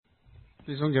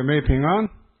弟兄姐妹平安，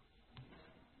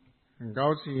很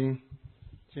高兴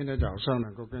今天早上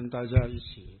能够跟大家一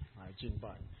起来敬拜。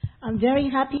I'm very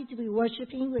happy to be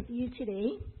worshiping with you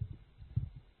today.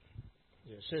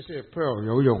 也谢谢 Pearl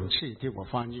有勇气替我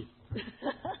翻译。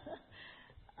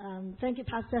Thank you,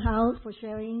 Pastor Hau, for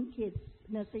sharing his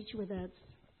message with us.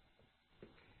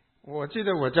 我记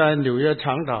得我在纽约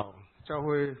长岛教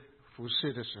会服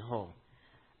侍的时候，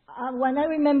 When I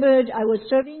remembered I was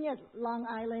serving at Long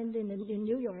Island in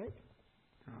New York,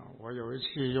 我有一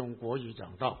次用国语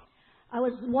讲道， I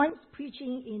was once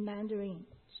preaching in Mandarin.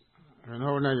 然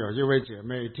后呢，有一位姐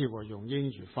妹替我用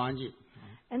英语翻译。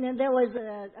 And then there was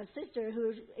a sister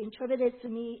who interpreted to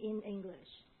me in English.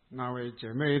 那位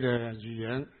姐妹的语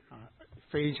言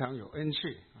非常有恩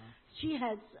赐。 She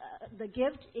has the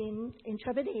gift in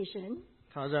interpretation.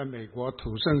 她在美国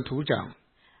土生土长，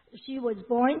 She was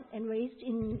born and raised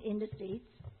in the States,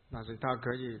 但是她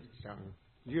可以讲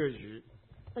粤语、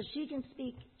 but she can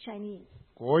speak Chinese,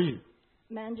 国语、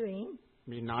 Mandarin,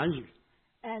 闽南语，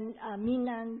 and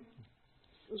Minnan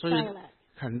所以 dialect.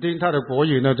 肯定她的国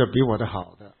语呢就比我的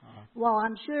好的。 Well,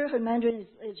 I'm sure her Mandarin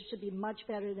should be much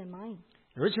better than mine.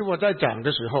 有一次我在讲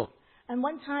的时候， And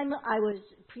one time I was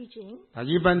preaching. 她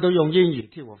一般都用英语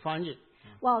替我翻译，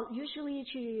 Well, usually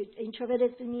she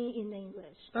interpreted to me in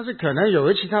English. 但是可能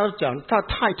有一次她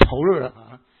太投入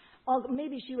了 Or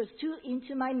maybe she was too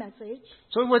into my message.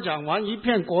 所以我讲完一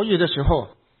片国语的时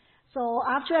候， So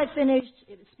after I finished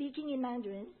speaking in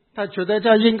Mandarin, 她觉得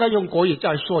她应该用国语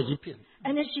再说一遍。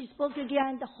 and then she spoke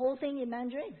again the whole thing in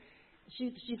Mandarin.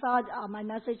 She thought my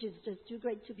message is just too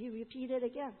great to be repeated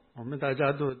again. 我们大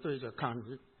家都对着看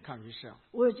一下。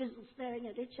 We're just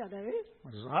staring at each other.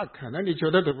 我就说可能你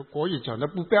觉得这个国语讲的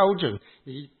不标准，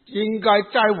你应该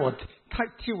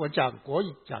替我讲国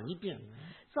语讲一遍。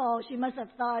 So she must have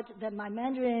thought that my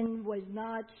Mandarin was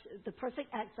not the perfect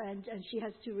accent, and she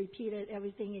has to repeat it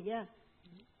everything again.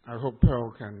 I hope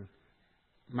Pearl can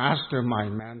master my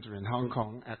Mandarin Hong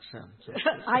Kong accent.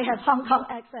 I have Hong Kong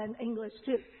accent English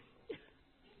too.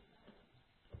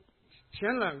 前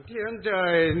2天在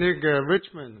那个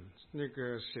Richmond 那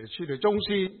个社区的中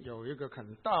心有一个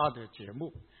很大的节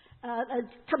目。 A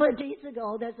couple of days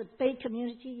ago, there's a big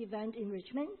community event in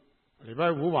Richmond. 礼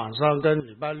拜5晚上跟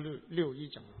礼拜6一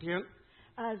整天。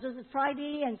 So it's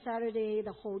Friday and Saturday,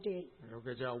 the whole day. 有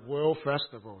个叫 World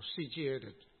Festival 世界的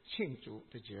庆祝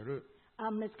的节日。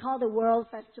 It's called the World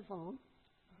Festival.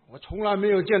 我从来没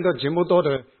有见到这么多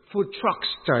的 food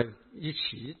trucks 在一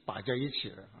起摆在一起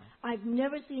的。 I've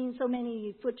never seen so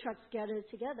many food trucks gathered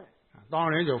together.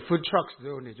 当然有 food trucks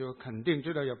之后，你就肯定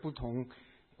知道有不同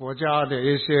国家的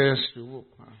一些食物。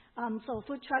 So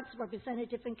food trucks represented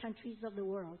different countries of the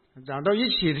world. 讲到一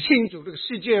起庆祝这个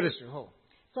世界的时候，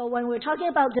 So when we're talking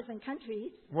about different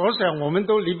countries, 我想我们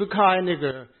都离不开那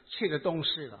个吃的东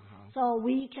西了。 so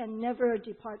we can never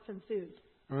depart from food.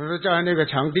 在那个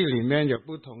场地里面有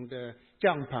不同的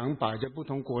帐篷，摆着不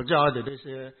同国家的这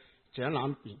些展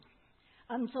览品。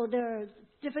 So there are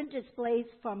different displays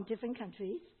from different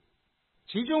countries.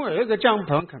 其中有一个帐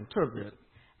篷很特别，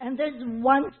 And there's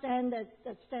one stand that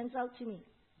stands out to me.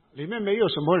 里面没有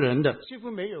什么人的，几乎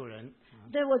没有人。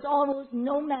 There was almost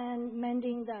no man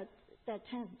mending that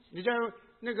tent. 你在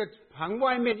那个棚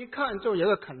外面一看，就有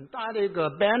一个很大的一个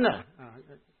banner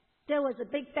There was a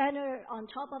big banner on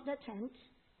top of the tent.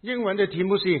 英文的题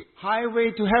目是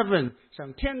Highway to Heaven，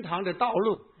 向天堂的道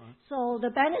路。 So the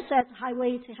banner says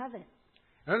Highway to Heaven.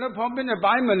 然后旁边的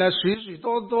摆满了许许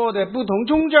多多的不同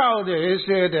宗教的一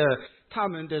些的他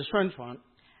们的宣传。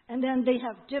 And then they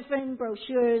have different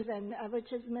brochures and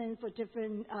advertisements for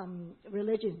different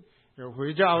religions. 有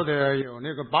回教的，有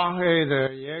那个巴黑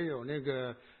的，也有那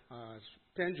个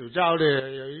天主教的，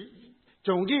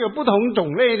总之有不同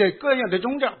种类的各样的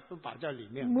宗教都摆在里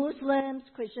面。 Muslims,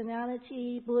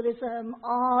 Christianity, Buddhism,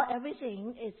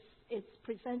 everything is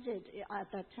presented at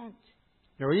that tent.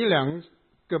 有1-2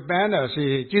个 banner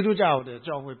是基督教的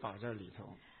教会摆在里头，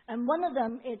 And one of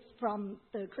them is from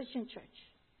the Christian church.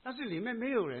 但是里面没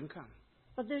有人看。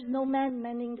 But there's no man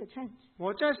mending the tent.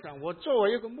 我在想，我作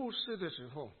为一个牧师的时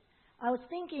候， I was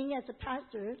thinking as a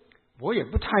pastor, 我也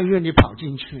不太愿意跑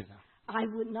进去的， I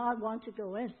would not want to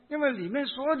go in. 因为里面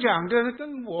所讲的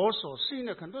跟我所信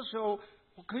的，很多时候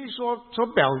我可以说所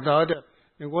表达的，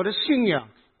我的信仰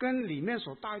跟里面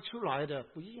所带出来的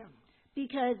不一样。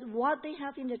 Because what they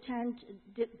have in the tent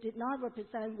did not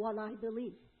represent what I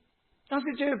believe. 但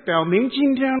是这表明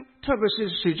今天，特别是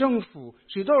市政府，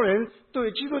许多人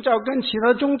对基督教跟其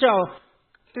他宗教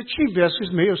的区别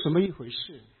是没有什么一回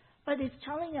事。 But it's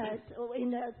telling us,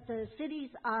 in the city's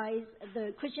eyes,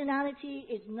 the Christianity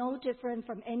is no different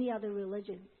from any other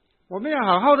religion. 我们要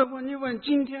好好的问一问，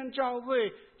今天教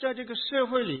会在这个社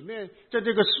会里面，在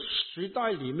这个时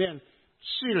代里面，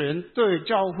世人对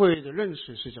教会的认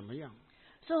识是怎么样？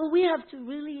 So we have to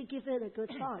really give it a good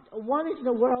thought. What is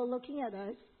the world looking at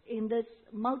us in this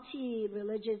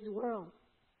multi-religious world?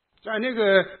 在那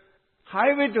个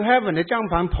Highway to Heaven 的帐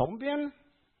篷旁边，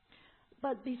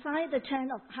 But beside the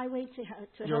tent of highway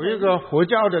to 有一 heaven, 个佛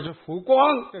教的是佛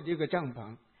光的这个帐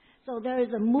篷。 so there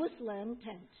is a Muslim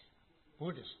tent,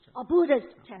 Buddhist a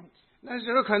Buddhist tent. 那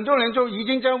时候很多人就已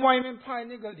经在外面派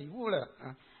那个礼物了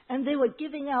啊， And they were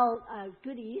giving out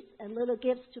goodies and little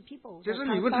gifts to people. 就是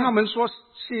礼物，他们说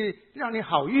是让你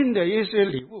好运的一些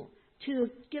礼物， To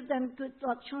give them good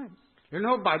luck charms. 然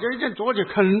后把这一件桌子，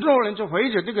很多人就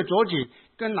围着这个桌子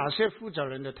跟哪些负责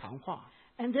人的谈话。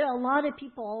 And there are a lot of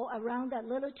people around that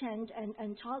little tent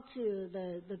and talk to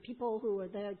the people who were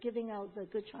there giving out the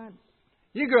good charms.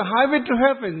 一个 Highway to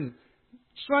Heaven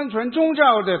宣传宗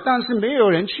教的，但是没有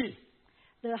人去。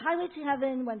 The highway to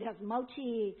heaven, when they have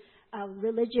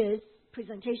religious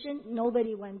presentation,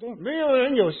 nobody went in. 没有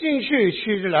人有兴趣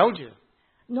去了解，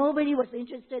 Nobody was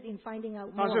interested in finding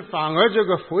out 但是 more. 反而这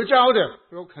个佛教的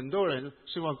有很多人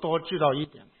希望多知道一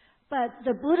点。 But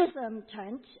the Buddhism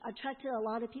tent attracted a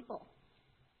lot of people.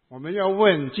 我们要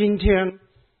问，今天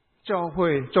教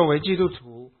会作为基督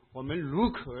徒，我们如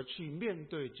何去面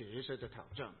对这些的挑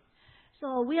战？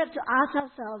 So we have to ask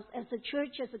ourselves, as a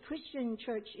church, as a Christian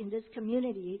church in this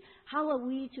community, how are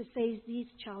we to face these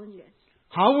challenges?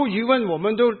 毫无疑问，我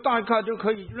们都大概都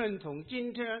可以认同，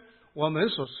今天我们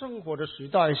所生活的时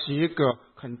代是一个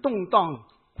很动荡、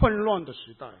混乱的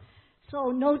时代。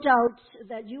 So no doubt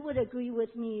that you would agree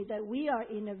with me that we are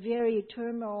in a very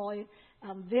turmoil,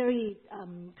 very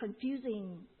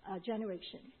confusing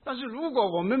generation. 但是如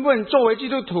果我们问作为基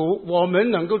督徒，我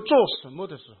们能够做什么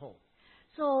的时候，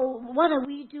 So what are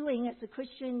we doing as a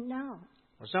Christian now?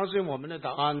 我相信我们的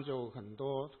答案就很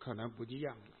多可能不一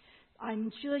样了。 I'm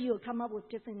sure you'll come up with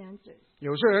different answers.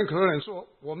 有些人可能说，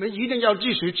我们一定要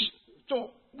继续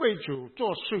做为主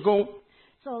做事工，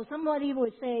 So somebody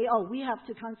would say, oh, we have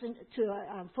to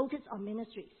focus on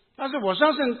ministries. 但是我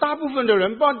相信大部分的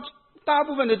人，大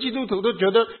部分的基督徒都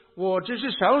觉得，我只是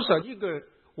小小一个，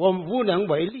我无能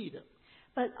为力的。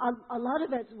 But a lot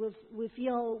of us, we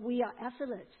feel we are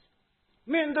effortless.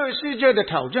 面对世界的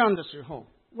挑战的时候，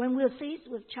 When we're faced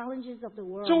with challenges of the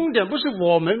world, 重点不是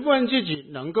我们问自己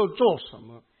能够做什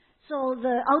么， so the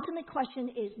ultimate question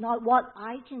is not what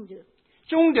I can do.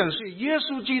 重点是耶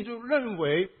稣基督认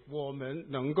为我们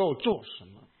能够做什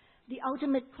么。 The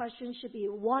ultimate question should be,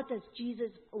 what does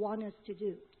Jesus want us to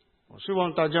do? 我希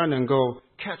望大家能够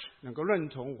catch， 能够认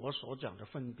同我所讲的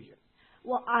分别。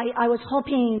 Well, I was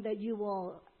hoping that you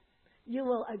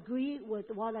will agree with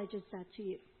what I just said to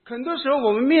you. 很多时候，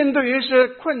我们面对一些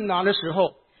困难的时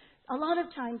候， A lot of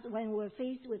times when we're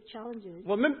faced with challenges,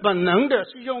 我们本能的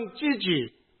是用自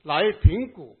己来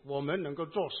评估我们能够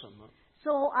做什么。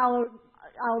 so our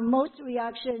most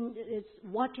reaction is,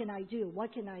 what can I do?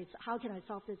 How can I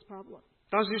solve this problem?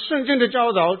 但是圣经的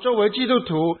教导，作为基督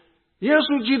徒，耶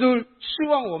稣基督希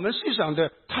望我们思想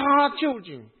的，他究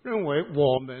竟认为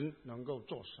我们能够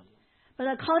做什么？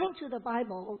 But according to the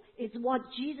Bible, it's what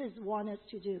Jesus wants us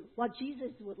to do, what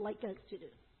Jesus would like us to do.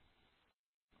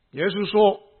 耶稣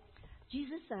说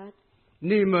Jesus said,：“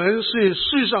 你们是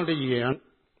世上的盐，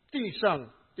地上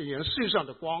的盐，世上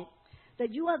的光。” that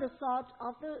you are the salt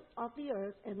of the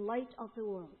earth and light of the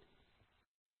world.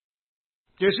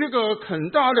 这是个很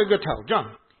大的一个挑战，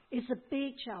 It's a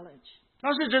big challenge.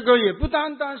 但是这个也不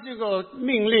单单是个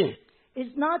命令，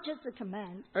 It's not just a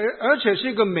command, 而且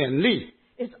是一个勉励。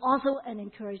 it's also an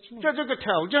encouragement. 在这个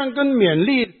挑战跟勉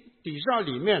励底下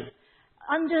里面，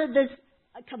 Under this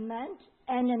command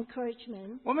and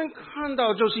encouragement, 我们看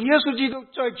到就是耶稣基督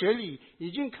在这里已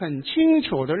经很清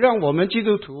楚的让我们基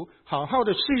督徒好好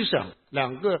的思想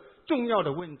两个重要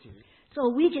的问题。 so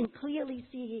we can clearly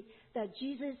see that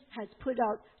Jesus has put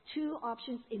out two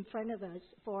options in front of us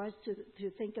for us to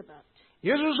think about.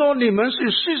 耶稣说：“你们是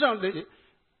世上的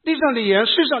地上的盐，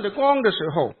世上的光的时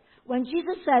候， When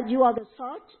Jesus said, you are the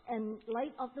salt and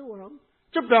light of the world,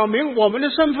 这表明我们的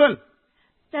身份，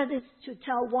 that is to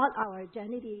tell what our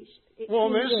identity is. 我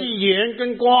们是盐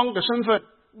跟光的身份。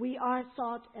 We are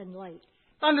salt and light.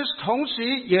 但是同时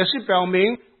也是表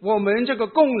明我们这个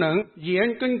功能，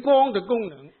盐跟光的功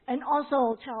能。 And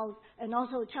also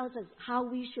tells us how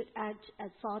we should act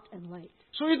as salt and light.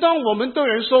 所以，当我们对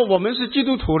人说我们是基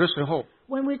督徒的时候，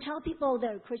 When we tell people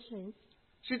they're Christians,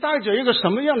 是带着一个什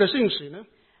么样的信息呢？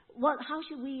 how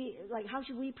should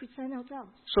we present ourselves?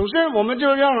 首先，我们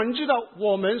就让人知道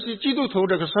我们是基督徒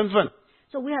这个身份。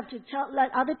So we have to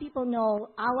let other people know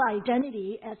our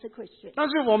identity as a Christian. 但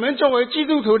是我们作为基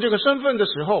督徒这个身份的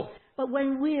时候， But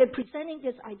when we are presenting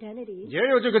this identity, 也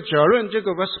有这个责任，这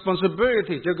个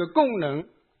responsibility， 这个功能。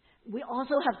 we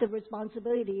also have the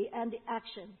responsibility and the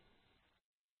action.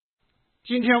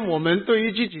 今天我们对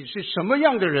于自己是什么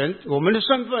样的人，我们的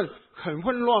身份很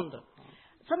混乱的。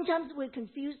 Sometimes we're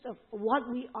confused of what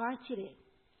we are today.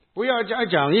 不要再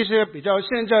讲一些比较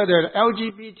现在的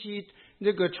LGBT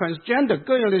那个 transgender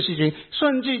各样的事情，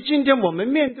甚至今天我们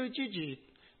面对自己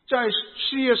在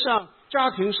事业上、家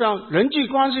庭上、人际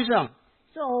关系上。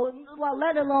 So, well,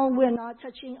 let alone we're not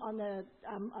touching on the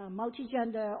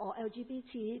multi-gender or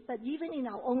LGBT, but even in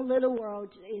our own little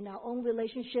world, in our own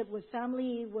relationship with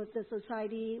family, with the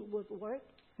society, with work,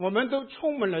 我们都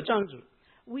充满了这样子。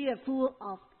 we are full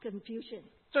of confusion.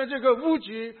 在这个物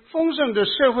质丰盛的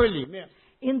社会里面，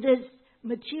 In this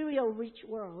material rich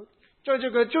world, 在这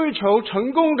个追求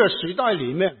成功的时代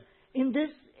里面， in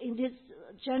this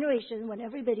generation when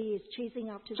everybody is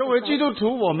chasing after 作为基 success, 督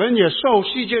徒，我们也受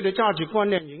世界的价值观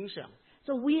念影响。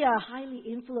 so we are highly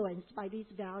influenced by these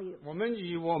values. 我们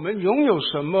以我们拥有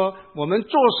什么，我们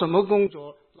做什么工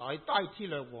作来代替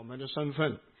了我们的身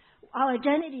份。 Our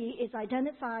identity is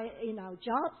identified in our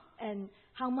jobs and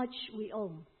how much we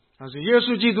own. 但是耶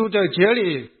稣基督在这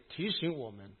里提醒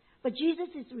我们， But Jesus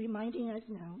is reminding us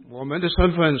now, 我们的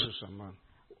身份是什么？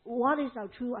 what is our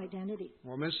true identity?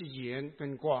 我们是盐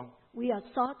跟光。 We are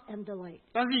salt and the light.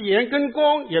 但是盐跟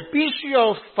光也必须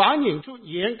要反映出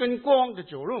盐跟光的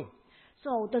作用。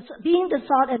 So being the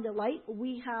salt and the light,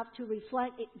 we have to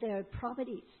reflect their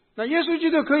properties. 那耶稣基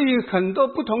督可以很多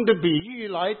不同的比喻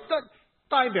来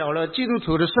代表了基督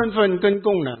徒的身份跟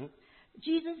功能。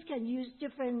 Jesus can use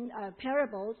different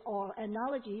parables or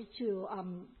analogies to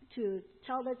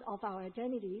tell us of our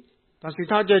identities, 但是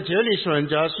他在这里选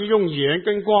择是用盐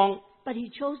跟光， but he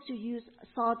chose to use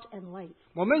salt and light.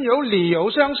 我们有理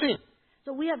由相信，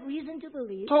 So we have reason to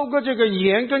believe 透过这个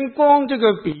盐跟光这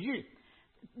个比喻，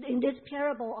 in this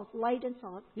parable of light and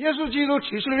salt. 耶稣基督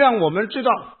其实让我们知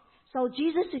道， So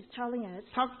Jesus is telling us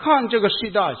他看这个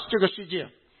时代、这个世界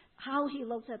how he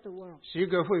looks at the world. 是一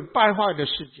个会败坏的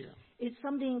世界， It's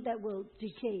something that will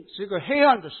decay. 是一个黑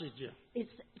暗的世界， It's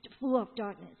full of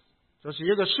darkness. 这是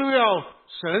一个需要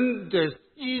神的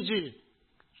医治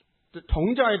的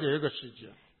同在的一个世界。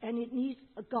 And it needs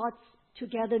God's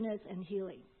togetherness and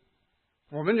healing.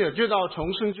 我们也知道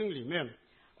从圣经里面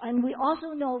And we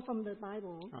also know from the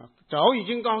Bible, 早已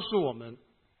经告诉我们，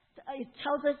 it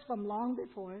tells us from long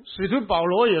before, 使徒保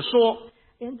罗也说，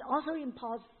 and also in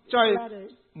Paul's 在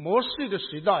letters, 末世的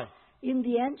时代， in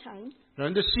the end times,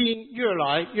 人的心越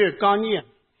来越干厌，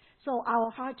 so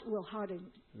our heart will harden.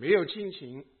 没有亲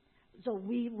情， So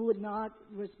we would not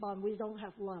respond. We don't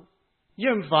have love.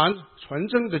 厌烦纯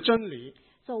正的真理。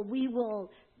 So we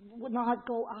would not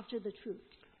go after the truth.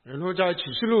 然后在启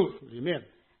示录里面，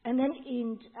 And then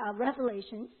in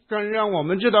Revelation, 更让我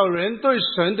们知道人对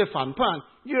神的反叛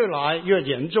越来越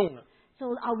严重了。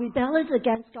 so our rebellions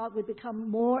against God will become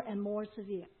more and more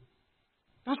severe.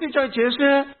 但是在这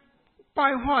些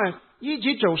败坏一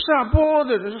直走下坡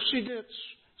的世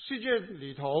界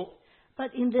里头，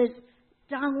 But in this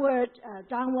downward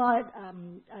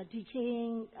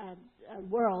decaying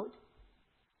world,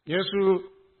 耶稣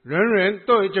仍然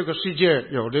对这个世界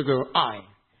有这个爱。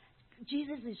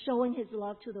 Jesus is showing his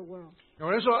love to the world. 有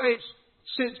人说，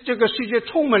这个世界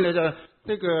充满了的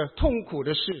那个痛苦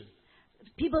的事，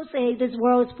 People say this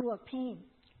world is full of pain.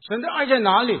 神的爱在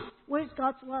哪里？ Where's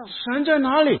God's love? 神在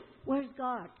哪里？ Where's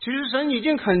God? 其实神已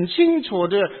经很清楚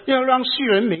的要让世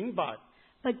人明白，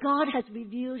 But God has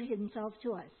revealed himself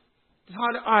to us.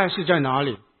 他的爱是在哪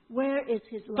里。 Where is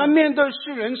his 他 love? 面对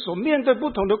世人所面对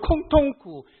不同的痛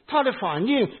苦，他的反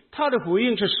应，他的回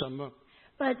应是什么？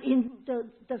 But in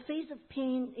the face of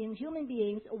pain in human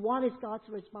beings, what is God's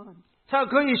response? 他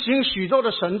可以行许多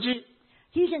的神迹，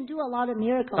 He can do a lot of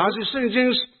miracles. 但是圣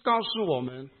经告诉我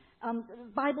们， The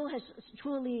Bible has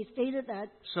truly stated that,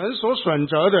 神所选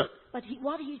择的 but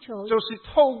what he chose 就是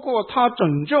透过他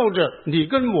拯救着你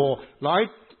跟我来，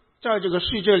在这个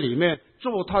世界里面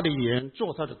做他的盐，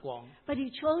做他的光。 But he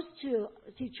chose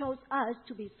us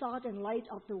to be salt and light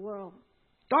of the world.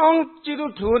 当基督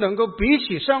徒能够彼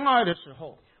此相爱的时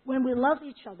候， When we love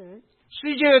each other,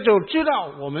 世界就知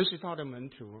道我们是他的门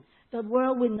徒。 the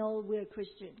world will know we're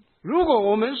Christians. 如果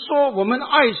我们说我们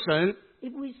爱神，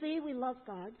 If we say we love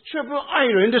God, 却不爱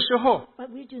人的时候， but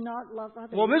we do not love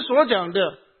others, 我们所讲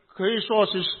的可以说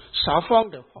是撒谎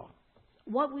的话。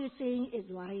 what we're saying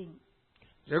is lying.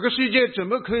 这个世界怎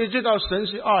么可以知道神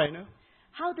是爱呢？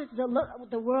 How does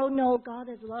the world know God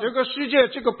is love? 这个世界，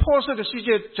这个破碎的世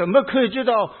界，怎么可以知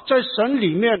道在神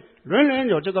里面仍然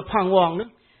有这个盼望呢？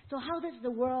 So how does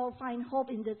the world find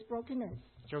hope in this brokenness?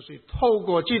 就是透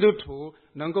过基督徒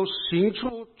能够行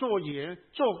出做盐、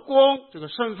做光这个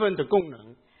身份的功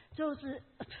能。就是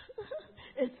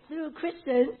it's through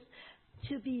Christians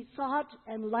to be salt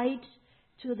and light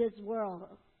to this world.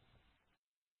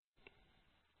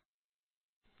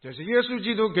 这是耶稣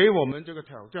基督给我们这个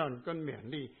挑战跟勉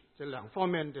励这两方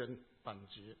面的本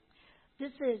质。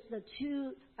This is the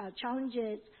two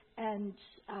challenges and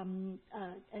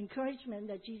encouragement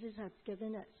that Jesus has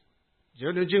given us.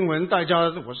 这段经文大家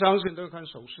我相信都很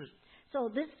熟悉。 So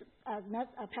this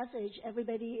passage,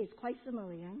 everybody is quite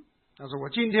familiar. 但是我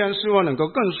今天希望能够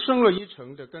更深入一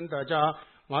层的跟大家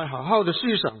来好好的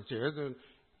思想这段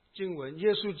经文，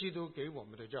耶稣基督给我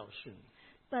们的教训。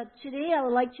 But today I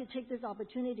would like to take this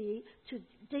opportunity to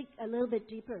dig a little bit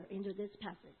deeper into this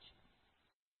passage.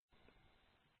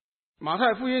 马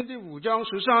太福音第5章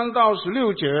13到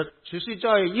16节，其实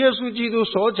在耶稣基督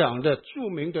所讲的著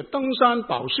名的登山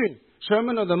宝训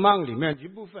Sermon on the Mount 里面一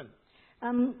部分。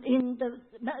 In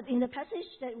the passage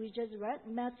that we just read,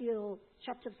 Matthew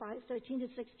chapter 5, 13 to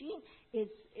 16, is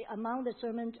among the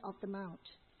Sermon of the Mount.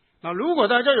 那如果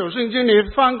大家有圣经，你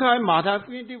翻开马太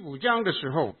福音第5章的时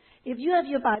候， If you have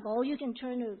your Bible, you can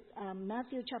turn to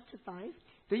Matthew chapter 5,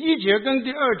 第1节跟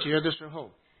第2节的时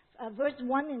候， verse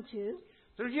 1 and 2.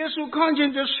 就是耶稣看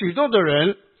见这许多的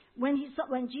人， When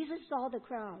Jesus saw the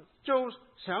crowd, 就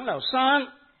上了山，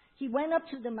 he went up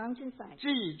to the mountainside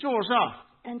自己坐下，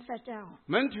 and sat down.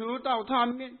 门徒到他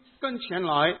跟前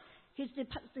来， His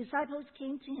disciples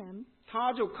came to him,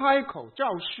 他就开口教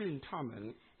训他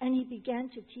们。 and he began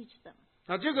to teach them.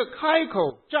 那这个开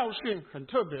口教训很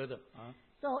特别的啊。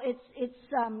 So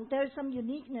there's some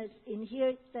uniqueness in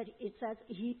here that it says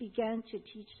he began to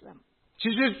teach them.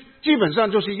 其实基本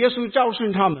上就是耶稣教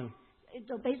训他们，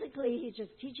 So basically he's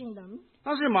just teaching them.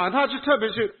 但是马太是特别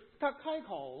是他开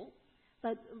口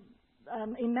But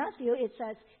in Matthew it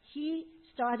says he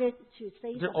started to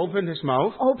say 就 something, open his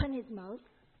mouth， open his mouth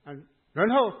然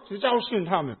后就教训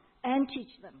他们。 and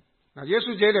teach them. 那耶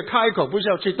稣觉得开口不是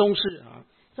要吃东西啊，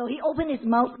 So he opened his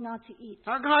mouth not to eat.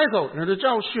 他开口然后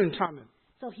教训他们。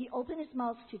 So he opened his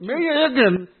mouth to 没 teach. 有一个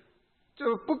人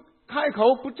就不开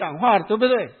口不讲话，对不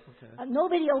对？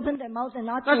 Nobody opened their mouth and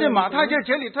not 但是 saying 马太 anything. 在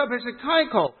这里特别是开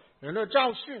口然后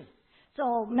教训。 So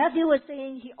Matthew was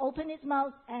saying he opened his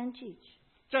mouth and teach.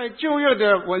 在旧约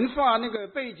的文化那个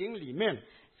背景里面，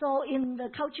 So in the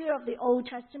culture of the Old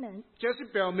Testament, 这是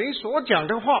表明所讲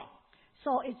的话，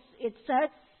 so it says,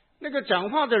 那个讲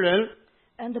话的人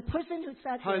and the person who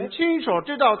said 很 it, 清楚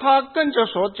知道他跟着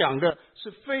所讲的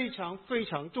是非常非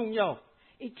常重要，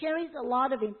 it carries a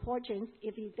lot of importance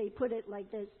if they put it like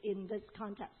this in this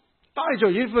context. 带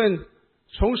着一份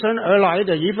从神而来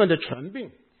的一份的权柄。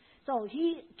 So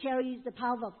he carries the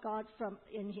power of God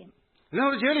in him. 然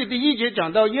后这里第1节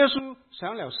讲到耶稣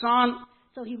上了山，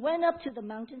 So he went up to the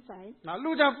mountainside. 那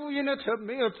路加福音呢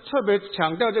没有特别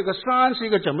强调这个山是一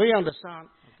个怎么样的山。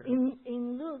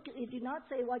 In Luke, it did not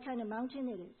say what kind of mountain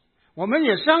it is. 我们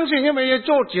也相信，因为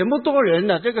做节目多人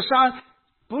呢，这个山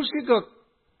不是一个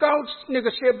高那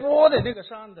个斜坡的那个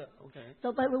山的。OK。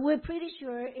 So, but we're pretty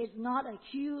sure it's not a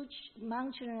huge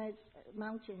mountainous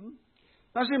mountain.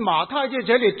 但是马太在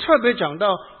这里特别讲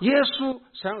到耶稣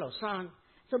上了山。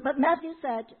 So, but Matthew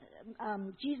said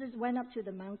Jesus went up to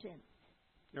the mountain.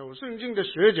 有圣经的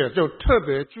学者就特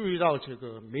别注意到这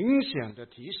个明显的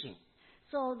提醒。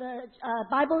 So the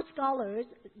Bible scholars,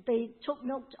 they took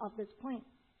note of this point.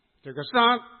 这个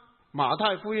山，马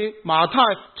太福音，马太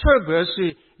特别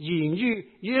是隐喻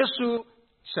耶稣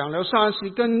上了山是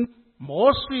跟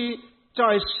摩西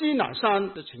在西乃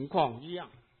山的情况一样。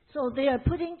 So they are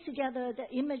putting together the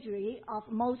imagery of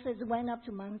Moses went up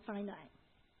to Mount Sinai.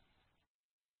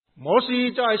 摩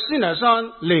西在西乃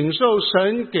山领受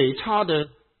神给他的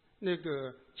那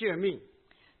个诫命，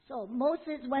 So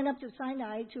Moses went up to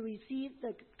Sinai to receive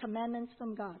the commandments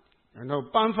from God. 然后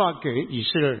颁发给以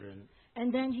色列人。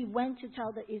 And then he went to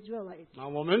tell the Israelites. 那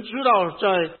我们知道，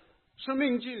在生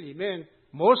命记里面，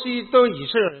摩西对以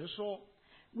色列人说，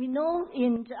 We know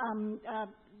in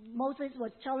Moses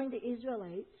was telling the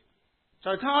Israelites,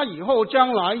 在他以后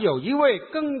将来有一位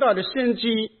更大的先知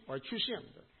会出现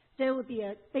的。 there would be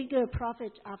a bigger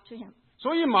prophet after him.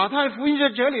 所以马太福音在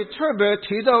这里特别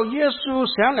提到耶稣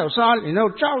上了山，然后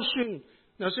教训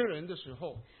那些人的时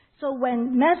候， So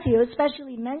when Matthew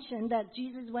especially mentioned that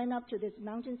Jesus went up to this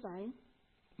mountainside,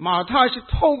 马太是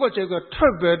透过这个特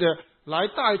别的来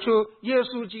带出耶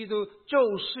稣基督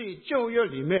就是旧约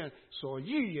里面所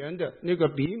预言的那个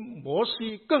比摩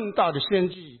西更大的先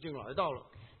知已经来到了。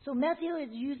So Matthew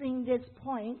is using this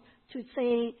point to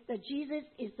say that Jesus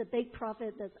is the big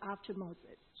prophet that's after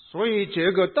Moses. 所以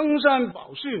这个登山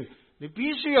宝训，你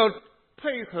必须要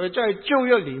配合在旧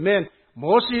约里面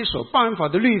摩西所颁发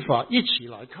的律法一起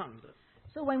来看的。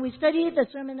So when we study the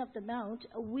Sermon of the Mount,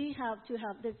 we have to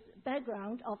have this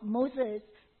background of Moses'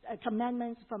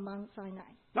 commandments from Mount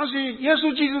Sinai. 但是耶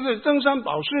稣基督的登山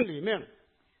宝训里面，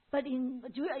 But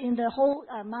in the whole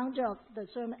amount of the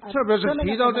sermon, 特别是 sermon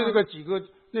提 of 到 the 这 Mount, 个几个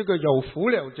那个有福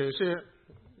了这些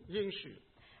应许，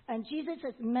 and Jesus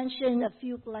has mentioned a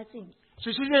few blessings.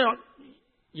 只是这样，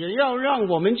也要让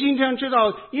我们今天知道，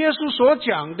耶稣所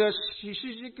讲的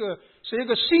是一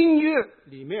个新约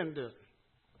里面的。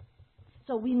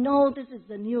So we know this is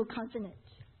the new covenant.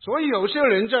 所以有些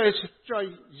人在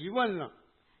疑问了，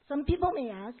 Some people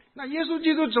may ask, 那耶稣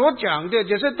基督所讲的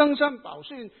这些登山宝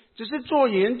训，只是做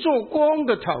盐做光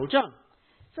的挑战。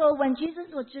 so when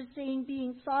Jesus was just saying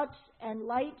being salt and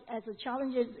light as the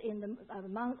challenges in the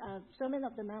Sermon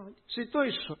of the Mount, 是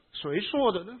对谁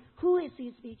说的呢？ who is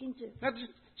he speaking to? 那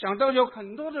讲到有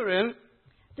很多的人，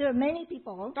 There are many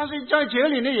people, 但是在这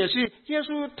里呢，也是耶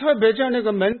稣特别在那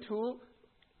个门徒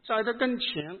在他跟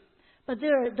前， but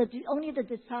only the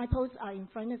disciples are in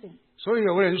front of him. 所以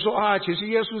有人说啊，其实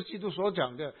耶稣基督所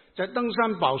讲的在登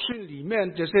山宝训里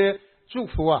面这些祝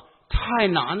福啊，太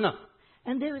难了。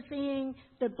 And they were saying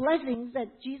the blessings that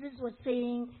Jesus was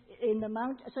saying in the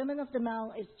Sermon of the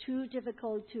Mount is too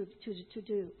difficult to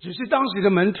do. 只是当时的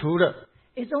门徒的，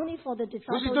 It's only for the 不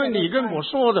disciples. 是对 at 你 that 跟 time. 我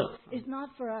说的。 It's not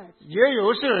for us. 也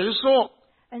有一些人说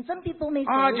And some people may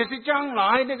啊， say 这是将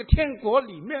来那个天国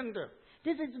里面的，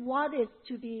 this is what is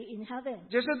to be in heaven.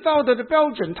 这是道德的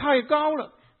标准太高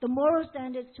了， The moral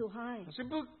standards too high. 是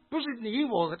不是你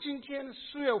我今天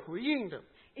需要回应的。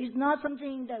 It's not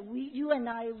something that you and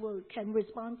I can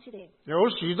respond today. 有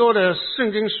许多的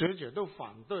圣经学者都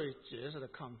反对这些的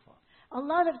看法。 A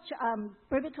lot of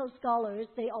biblical scholars,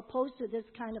 they oppose to this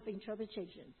kind of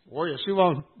interpretation. 我也希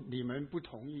望你们不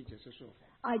同意这些说法。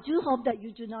 I do hope that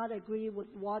you do not agree with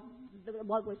what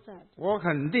was said. 我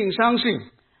肯定相信，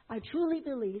 I truly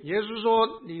believe 耶稣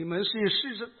说你们是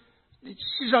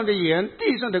世上的盐，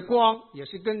地上的光，也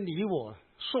是跟你我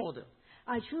说的。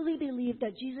 I truly believe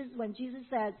that when Jesus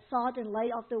said, "Salt and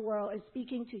light of the world," is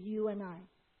speaking to you and I.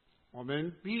 我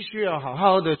们必须要好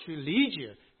好的去理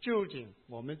解，究竟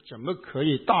我们怎么可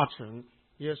以达成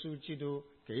耶稣基督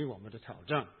给我们的挑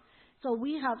战。 So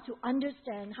we have to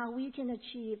understand how we can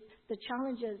achieve the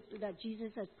challenges that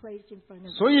Jesus has placed in front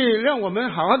of us. 所以，让我们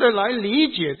好好的来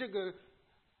理解这个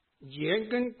盐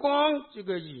跟光这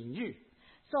个隐喻。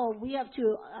 So we have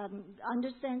to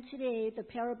understand today the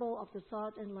parable of the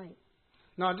salt and light.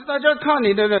 那大家看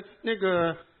你的那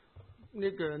个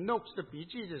notes 的笔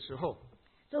记的时候，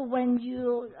 So when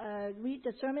you read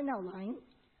the sermon outline,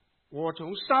 我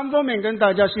从3方面跟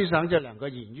大家欣赏这2个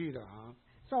隐喻的啊。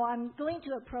 so I'm going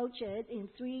to approach it in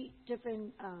 3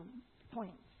 different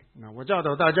points. 那我教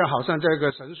导大家，好像这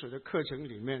个神学的课程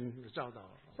里面教导，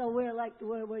 So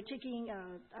we're taking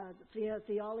a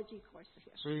theology course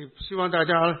here. 所以希望大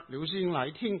家留心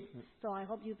来听。 So I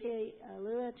hope you pay a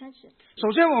little attention.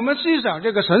 首先，我们思想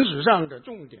这个神学上的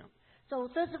重点。 So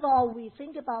first of all, we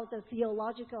think about the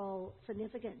theological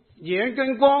significance. 盐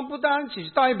跟光不单只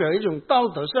代表一种道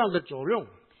德上的作用，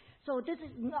 So this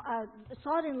is not,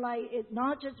 salt and light is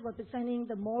not just representing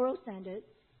the moral standards.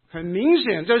 很明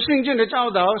显，在圣经的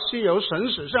教导是有神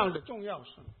学上的重要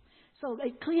性。 So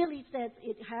it clearly says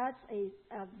it has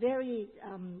a very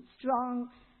strong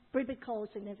biblical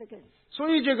significance. 所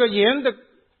以这个盐的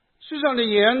世上的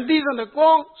盐，地上的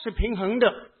光是平衡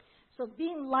的。 So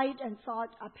being light and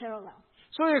salt are parallel.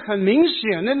 所以很明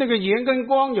显的那个盐跟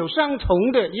光有相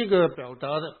同的一个表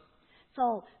达的。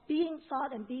 So being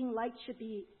salt and being light should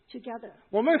be together.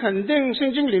 我们肯定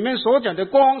圣经里面所讲的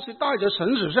光是带着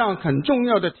神学上很重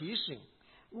要的提醒。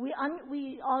 We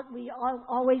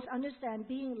always understand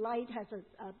being light has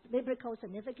a biblical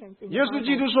significance in the 耶稣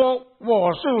基督 Bible. 说：“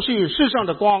我就是世上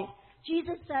的光。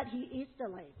 Jesus said he is the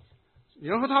light. ”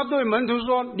然后他对门徒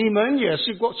说：“你们也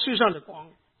是世上的光。”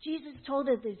 Jesus told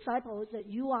the disciples that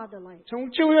you are the light.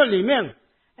 从旧约里面，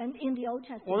 And in the Old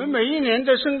我们 Testament, 每一年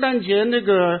在圣诞节那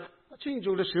个庆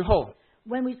祝的时候，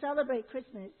 when we celebrate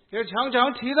Christmas, 也常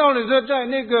常提到了说，在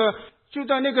那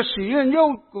个喜悦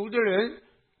幽谷的人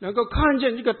能够看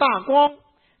见一个大光。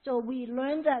 so we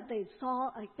learned that they saw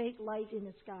a big light in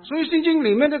the sky. 所以圣经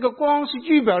里面那个光是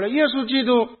预表了耶稣基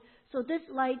督， So this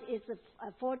light is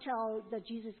a foretell that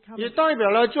Jesus 也 coming. 代表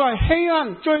了在黑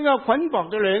暗、罪恶捆绑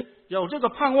的人有这个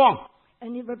盼望。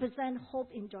And it represents hope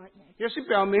in darkness. 也是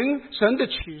表明神的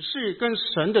启示跟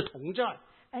神的同在。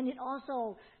And it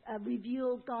also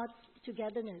reveals God's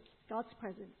togetherness, God's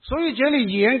presence. 所以这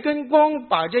里盐跟光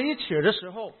摆在一起的时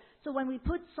候， So when we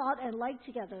put salt and light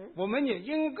together, 我们也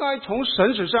应该从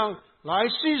神史上来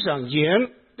思想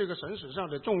盐这个神史上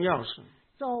的重要性。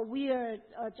so we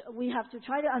have to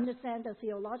try to understand the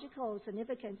theological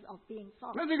significance of being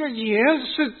salt. 那这个盐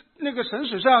是那个神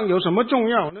史上有什么重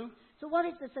要呢？ So what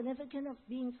is the significance of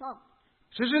being salt?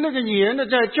 其实那个盐呢，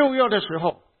在旧约的时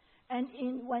候， And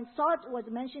when salt was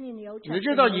mentioned in the Old 你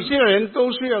知道以 Testament, 色列人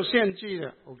都是要献祭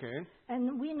的 ，OK？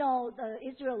 and we know the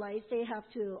Israelites, they have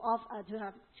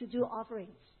to do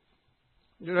offerings.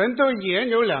 人对盐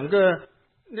有两个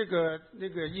那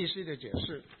个意思的解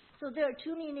释。 So there are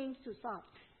two meanings to salt.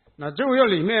 那旧约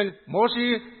里面，摩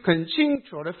西很清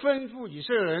楚的吩咐以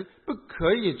色列人不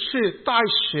可以吃带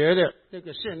血的那个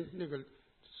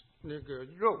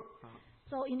肉啊。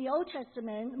 So in the Old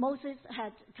Testament, Moses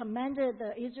had commanded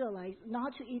the Israelites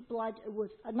not to eat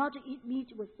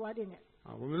meat with blood in it.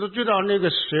 啊，我们都知道那个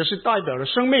血是代表了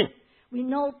生命， We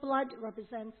know blood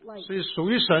represents life. 是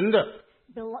属于神的。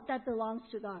 That belongs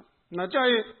to God. 那在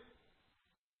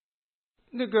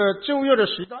那个旧约的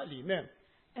时代里面，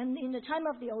 And in the time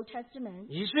of the Old Testament,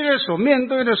 以色列所面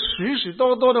对的许许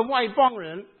多多的外邦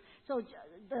人， so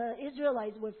the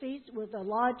Israelites were faced with a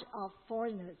lot of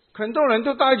foreigners. 很多人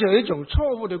都带着一种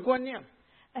错误的观念，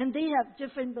 And they have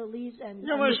different beliefs and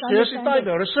因为血是代 misunderstandings.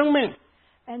 表了生命，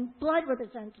 And blood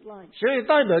represents life. 血也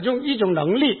代表一种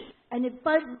能力， And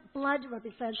blood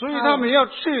represents 所以他们 power. 要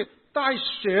吃带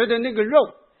血的那个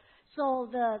肉。 So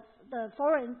the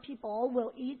foreign people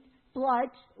will eat blood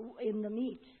in the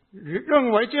meat.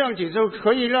 认为这样子就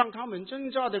可以让他们增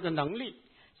加这个能力，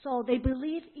 So they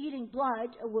believe eating blood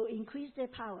will increase their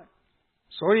power.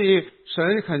 所以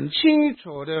神很清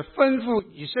楚的吩咐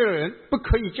以色列人不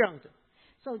可以这样的。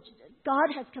 So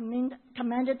God has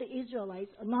commanded the Israelites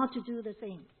not to do the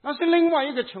same. 那是另外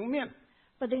一个层面，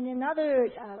 But in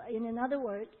another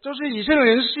word, 就是以色列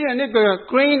人献那个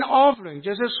grain offering，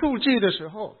 就是素祭的时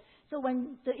候， so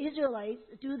when the Israelites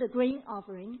do the grain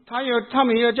offering, 他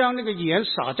们要将那个盐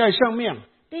撒在上面。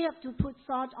 they have to put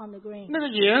salt on the grain. 那个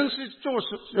盐是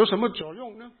有什么作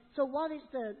用呢？ So what is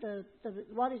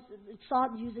what is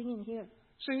salt using in here?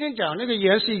 圣经讲那个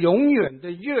盐是永远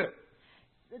的约，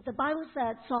 The Bible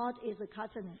said salt is a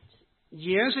covenant.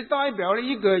 盐是代表了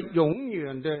一个永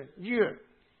远的约。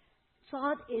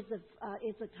 Salt is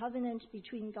a covenant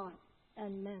between God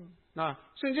and men. 那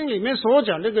圣经里面所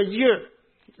讲这个约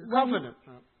covenant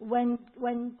啊，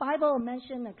 When Bible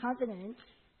mention a covenant,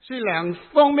 是两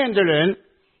方面的人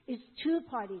it's two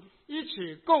parties 一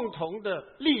起共同的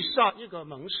立下一个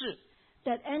盟誓，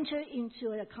 that enter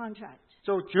into a contract.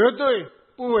 就绝对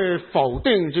不会否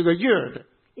定这个约的。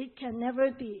 It can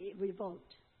never be revoked.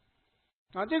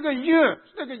 啊，这个约，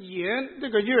这个盐，这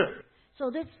个约， So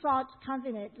this salt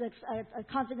covenant, a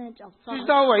covenant of 是 salt,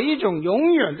 作为一种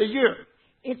永远的约，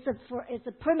 it's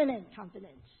a permanent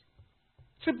covenant.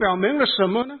 是表明了什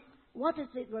么呢？ What does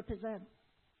it represent?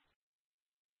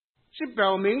 是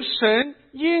表明神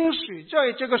应许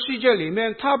在这个世界里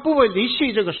面，他不会离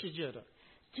弃这个世界的。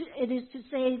It is to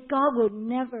say God will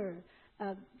never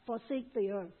forsake the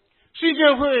earth. 世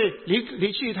界会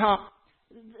离弃他，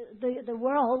 The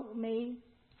world may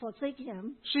forsake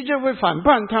him. 世界会反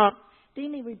叛他， They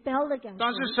may rebel against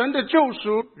但是 him. 神的救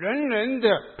赎，人人的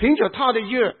凭着他的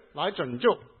约来拯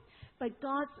救。 But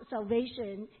God's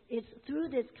salvation is through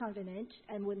this covenant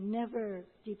and will never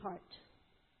depart.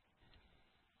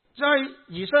 在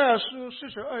以赛亚书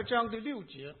42章第6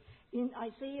节， In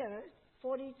Isaiah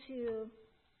 42,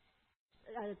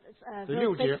 第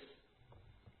6 verse 节 6,，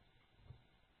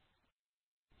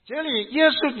这里耶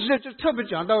稣就特别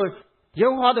讲到耶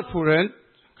和华的仆人，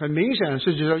很明显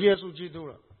是指到耶稣基督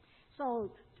了。 So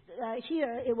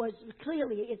here it was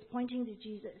clearly it's pointing to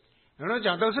Jesus. 然后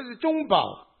讲到这是中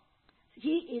保，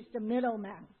 He is the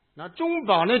middleman. 那中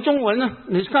保呢？中文呢？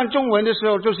你看中文的时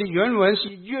候，就是原文是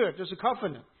约，就是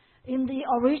covenant。 In the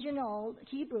original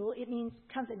Hebrew, it means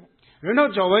covenant. 然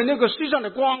后作为那个世上的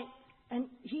光， And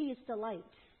he is the light.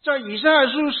 在以赛亚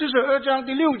书42章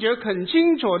第6节，很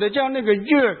清楚的将那个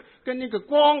约跟那个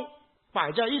光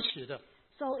摆在一起的。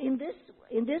 So in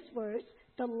this verse,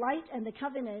 the light and the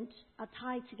covenant are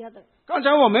tied together. 刚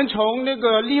才我们从那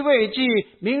个利未记、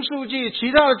民数记、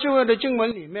其他的旧约的经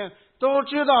文里面，都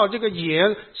知道这个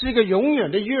盐是一个永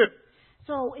远的约。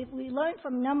 So if we learn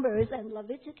from Numbers and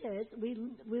Leviticus,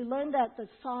 we learn that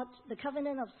the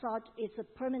covenant of salt is a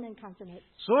permanent covenant.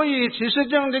 所以其实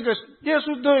这样，这个耶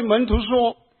稣对门徒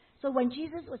说， So when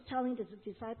Jesus was telling the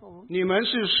disciples, 你们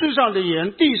是世上的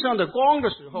盐，地上的光的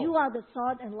时候， you are the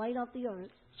salt and light of the earth.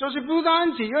 就是不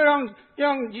单只要让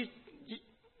你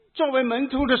作为门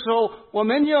徒的时候，我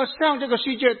们要向这个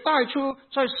世界带出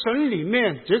在神里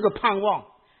面这个盼望，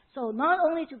 So not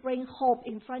only to bring hope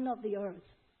in front of the earth,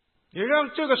 也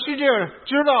让这个世界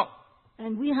知道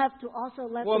and we have to also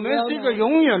let the 我们 world 是一个 know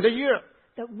永远的约，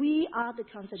 that we are the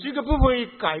是一 covenant. 个不会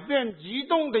改变移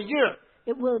动的约。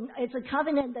 It's a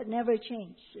covenant that never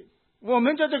changes. 我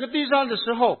们在这个地上的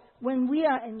时候， When we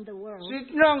are in the world,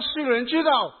 是让世人知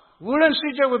道，无论世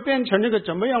界会变成一个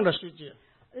怎么样的世界，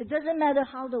 it doesn't matter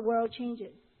how the world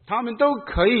changes. 他们都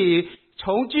可以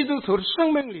从基督徒的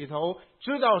生命里头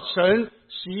知道神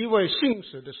是一位信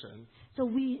实的神。 So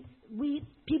we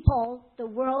people, the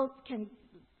world can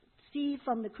see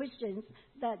from the Christians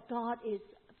that God is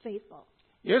faithful.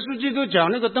 耶稣基督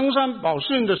讲那个登山宝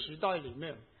训的时代里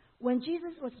面， When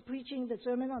Jesus was preaching the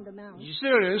Sermon on the Mount, 以色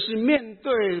列人是面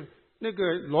对那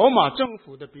个罗马政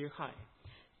府的迫害，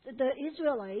 the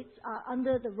Israelites are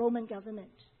under the Roman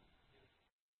government.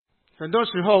 很多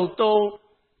时候都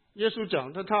耶稣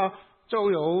讲他周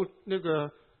游那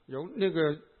个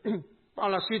巴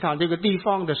勒斯坦这个地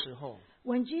方的时候，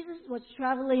 When Jesus was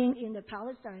traveling in the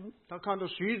Palestine, 他看到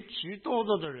许多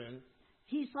的人，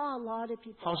 he saw a lot of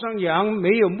people, 好像羊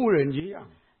没有牧人一样。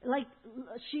 like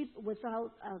sheep without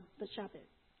the shepherd.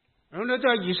 然后呢，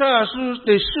在以赛亚书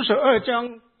的42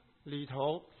章里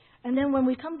头， And then when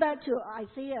we come back to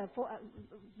Isaiah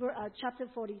chapter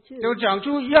 42, 有讲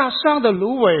出压伤的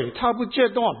芦苇，它不折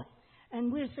断；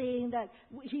 and we're saying that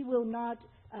he will not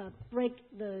break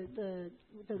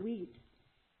the weed,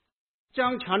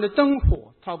 将强的灯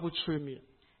火，它不吹灭。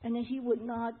 and then he would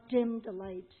not dim the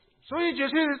light. 所以就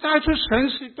是带出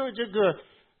神是对这个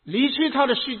离弃他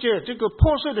的世界，这个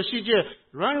破碎的世界，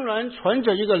仍然存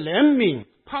着一个怜悯、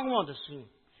盼望的心。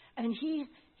 And he's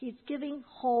giving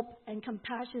hope and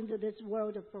compassion to this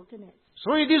world of brokenness.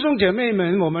 所以弟兄姐妹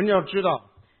们，我们要知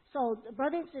道， So,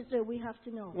 brother and sister, we have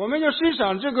to know. 我们要思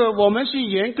想这个我们是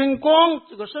盐跟光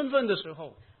这个身份的时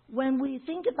候， When we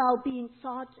think about being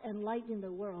salt and light in the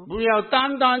world, 不要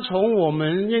单单从我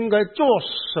们应该做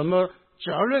什么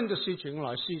责任的事情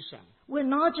来思想， we're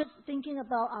not just thinking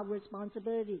about our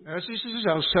responsibility, 而是思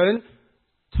想神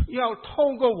要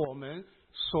透过我们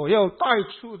所要带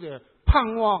出的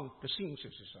盼望的信息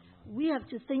是什么。 we have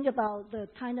to think about the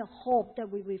kind of hope that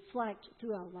we reflect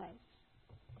through our lives.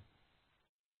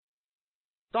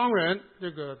 当然，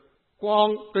这个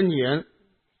光跟盐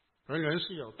仍然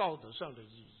是有道德上的意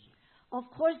义。 Of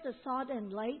course, the salt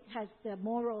and light has the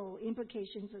moral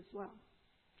implications as well.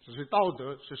 只是道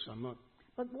德是什么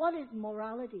But what is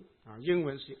morality 啊？英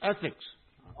文是 ethics。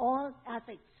 or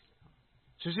ethics?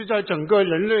 其实，在整个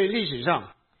人类历史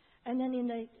上， And then in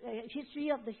the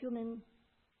history of the human,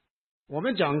 我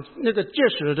们讲那个哲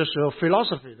学的时候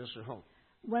 ，philosophy 的时候，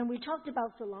 when we talked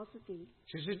about philosophy,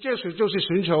 其实哲学就是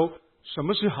寻求什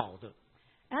么是好的。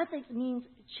 ethics means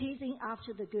chasing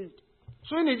after the good.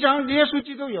 所以，你讲耶稣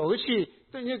基督有一次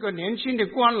对那个年轻的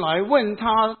官来问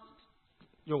他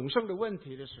永生的问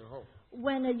题的时候，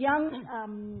 When a young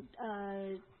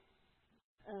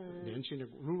年轻的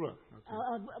ruler，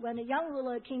 when a young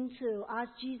ruler came to ask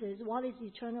Jesus, "What is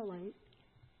eternal life?"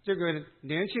 这个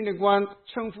年轻的官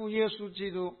称呼耶稣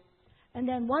基督 And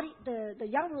then what the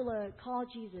young ruler called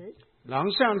Jesus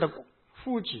郎上的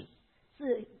父子，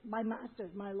是 "My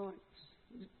master, my Lord."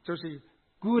 就是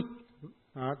good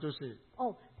啊，就是。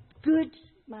 Oh, good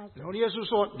master. 然后耶稣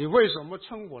说：“你为什么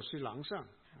称我是郎上？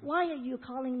 Why are you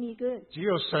calling me good? 只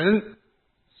有神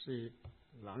是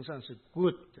郎上是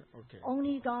good 的。”OK。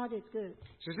 Only God is good.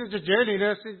 其实在这里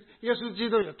呢，是耶稣基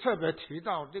督也特别提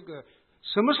到这个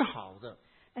什么是好的，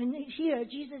 And here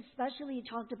Jesus especially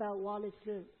talked about what is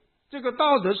good. 这个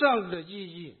道德上的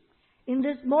意义。 In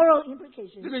this moral 这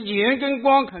implication, 个盐跟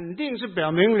光肯定是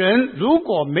表明人如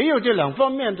果没有这两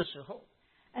方面的时候，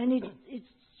 and it's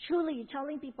truly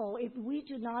telling people if we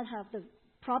do not have the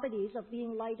properties of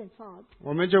being light and salt,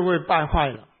 我们就会败坏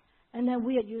了， and then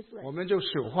we are useless. 我们就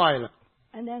朽坏了，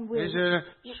 And then 那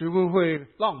些食物会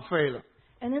浪费了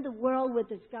and then the world will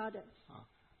discard us. 啊。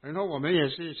然后我们也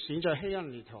是行在黑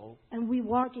暗里头， And we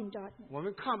walk in darkness. 我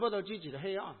们看不到自己的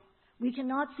黑暗， We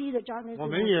cannot see the darkness 我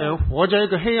in 们也 ourselves. 活在一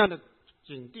个黑暗的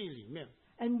境地里面。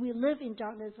 And we live in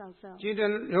darkness ourselves. 今天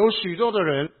有许多的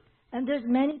人 And there's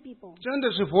many people. 真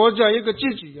的是活在一个自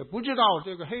己也不知道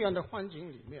这个黑暗的环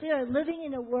境里面， They are living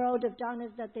in a world of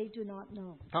darkness that they do not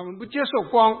know. 他们不接受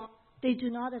光。 They do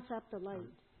not accept the light.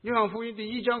 约翰福音第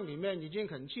1章里面已经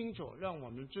很清楚让我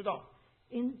们知道，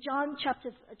 In John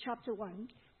chapter 1,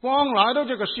 光来到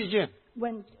这个世界，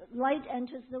 when light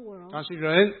enters the world, 但是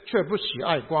人却不喜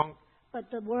爱光， but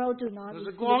the world do not 只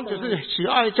是 receive 光 the 只是 light. 喜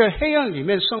爱在黑暗里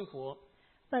面生活。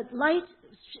 But light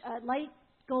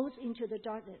goes into the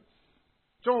darkness.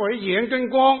 作为盐跟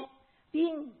光，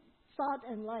 Being salt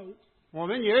and light, 我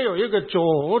们也有一个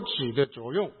阻止的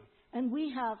作用。 and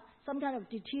we have some kind of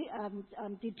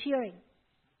deterring.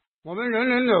 我们人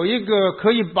人有一个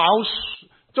可以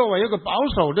作为一个保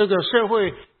守这个社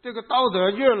会这个道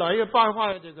德越来越败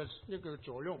坏的这个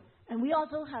作用。 And we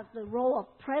also have the role of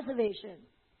preservation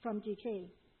from decay.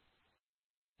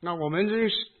 那我们这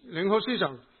灵活思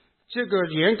想，这个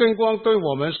盐跟光对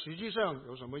我们实际上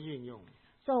有什么应用？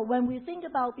 So when we think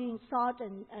about being salt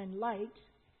and light,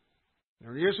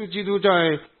 耶稣基督在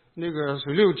那个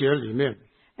16节里面，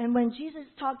 and when Jesus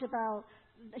talked about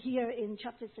here in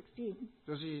chapter 16,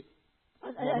 就是我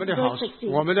verse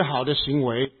 16, 们的好的行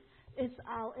为。 it's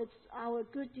our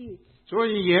good deeds. 所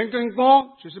以盐跟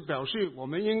光就是表示我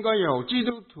们应该有基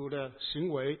督徒的行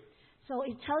为。 So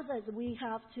it tells us we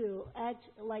have to act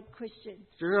like Christians.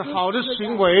 这个好的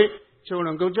行为就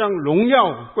能够将荣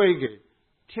耀归给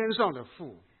天上的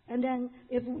父。 And then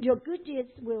if your good deeds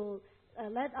will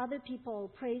let other people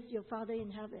praise your Father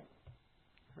in heaven.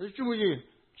 而注意，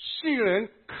世人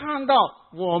看到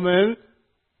我们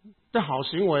的好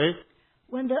行为，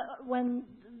 When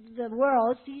the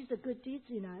world sees the good deeds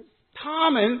in us,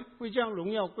 他们会将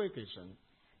荣耀归给神。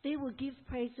 they will give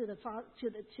praise to the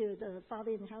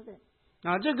Father in heaven.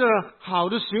 那这个好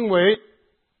的行为，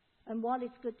 And what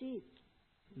is good deeds?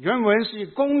 原文是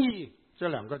公义这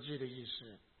两个字的意思。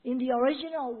 In the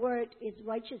original word is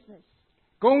righteousness.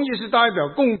 公义是代表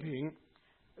公平、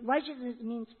 Righteousness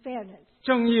means fairness,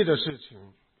 正义的事情，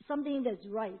 something that's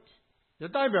right. 也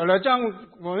代表了像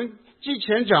我们之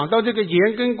前讲到这个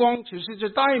盐跟光，其实就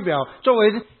代表作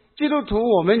为基督徒，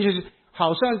我们其实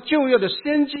好像旧约的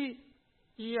先知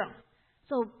一样。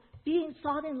 So being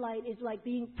salt and light is like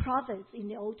being prophets in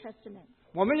the Old Testament.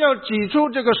 我们要指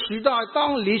出这个时代，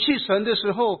当离弃神的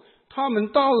时候，他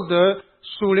们道德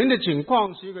属灵的情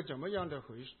况是一个怎么样的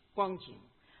光景。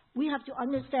 We have to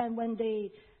understand when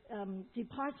they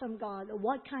depart from God,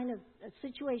 what kind of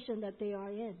situation that they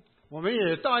are in. 我们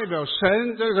也代表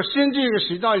神这个先知的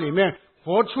时代里面，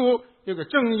活出这个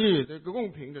正义、这个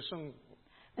公平的生活。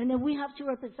 And then we have to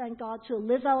represent God to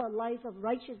live out a life of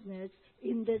righteousness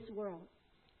in this world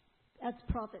as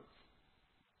prophets.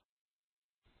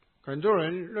 很多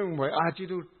人认为啊，基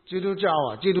督教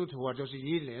啊，基督徒啊，就是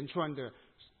一连串的，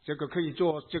这个可以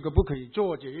做，这个不可以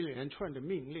做，这一连串的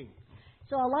命令。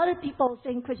 So a lot of people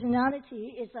think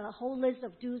Christianity is a whole list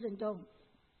of do's and don'ts.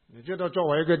 你觉得作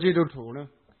为一个基督徒呢？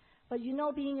 But you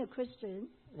know, being a Christian,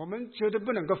 我们绝对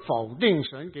不能够否定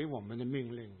神给我们的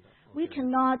命令的。 we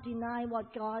cannot deny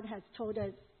what God has told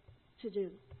us to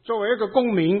do. 作为一个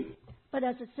公民， But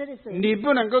as a citizen, 你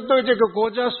不能够对这个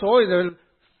国家所有的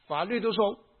法律都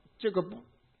说这个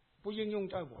不应用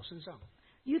在我身上。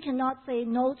 you cannot say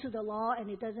no to the law and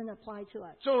it doesn't apply to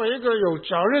us. 作为一个有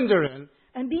责任的人，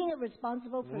 And being a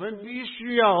responsible 我们 person, 必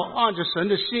须要按着神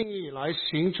的心意来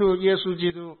行出耶稣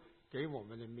基督给我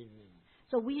们的命令。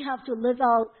 so we have to live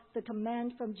out the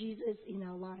command from Jesus in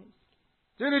our lives.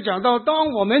 这里讲到，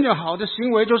当我们有好的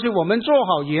行为，就是我们做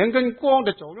好盐跟光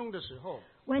的作用的时候，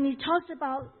 When he talks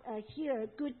about here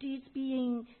good deeds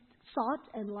being salt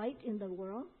and light in the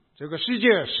world, 这个世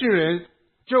界世人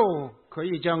就可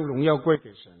以将荣耀归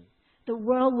给神。 the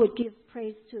world would give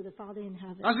praise to the Father in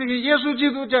heaven. 但是耶稣基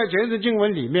督在前的经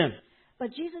文里面， But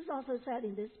Jesus also said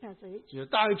in this passage, 也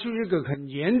带出一个很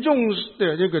严重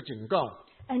的这个警告，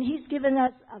 and he's given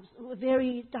us a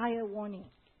very dire warning.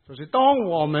 就是当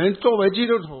我们作为基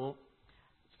督徒，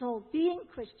 So being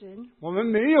Christian, 我们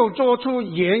没有做出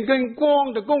盐跟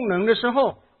光的功能的时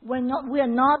候， we are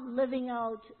not living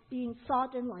out being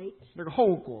salt and light. 那个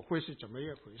后果会是怎么一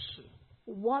回事？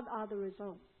 What are the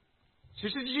results? 其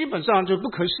实基本上就不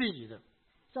可思议的。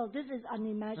 So this is 他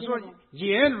说 unimaginable.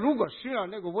 盐如果失了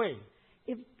那个味，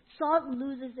 If salt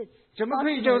loses its 怎么可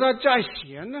以叫 saltiness, 它再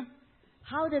咸呢？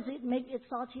 how does it make it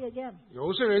salty again?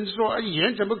 有些人说，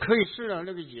盐怎么可以失了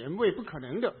那个盐味？不可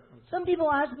能的。 Some people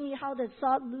ask me how the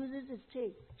salt loses its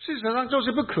taste. 事实上就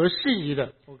是不可思议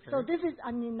的。 So this is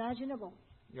unimaginable.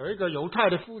 有一个犹太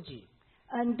的夫子，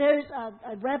 And there's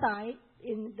a rabbi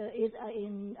in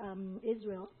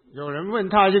Israel, 有人问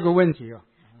他这个问题啊，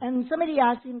 and somebody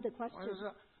asked him the 他就 question.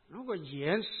 说：如果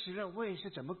盐失了味是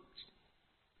怎么可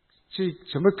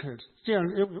这样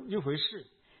一回事？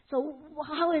 So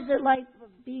how is it like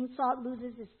being salt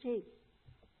loses its taste?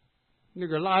 那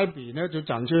个拉比呢，就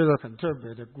讲这个很特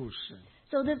别的故事。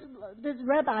 So this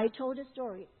rabbi told a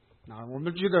story. 我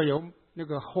们知道有那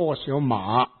个 horse 有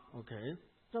马 ，OK，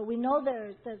 So we know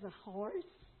there's a horse,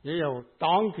 也有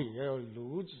donkey， 也有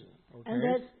驴子 and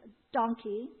there's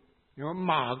donkey. 有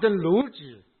马跟驴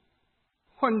子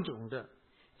混种的，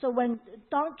 So when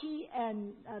donkey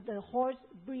and the horse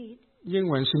breed, 英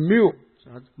文是 mule，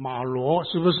 马骡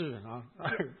是不是啊？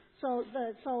 so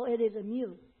it is a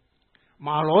mule.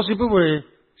 马骡是不会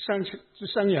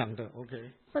生养的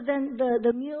 ，OK。 But then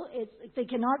the mule they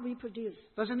cannot reproduce.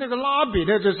 但是那个拉比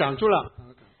呢就长出了，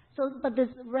 So but this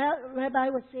rabbi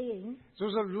was saying, 就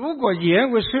是说如果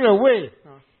盐会失了味，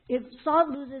 if salt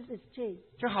loses its taste,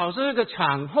 就好像一个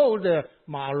产后的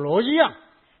马骡一样，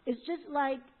 it's just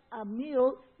like a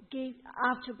mule gave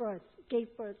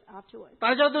birth afterwards.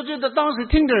 大家都觉得，当时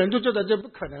听的人都觉得这不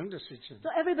可能的事情。 So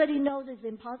everybody knows it's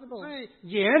impossible. 所以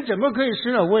盐怎么可以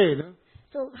失了味呢？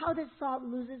 So how does salt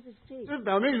loses its taste? 这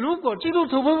表明，如果基督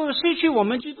徒不会失去我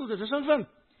们基督徒的身份，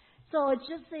 So it's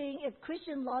just saying if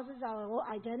Christian loses our whole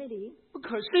identity, 不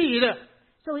可思议的。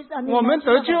 so it's 我们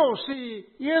得救 unimaginable. 是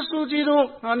耶稣基督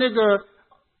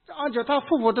按照他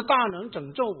复活的大能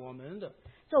拯救我们的。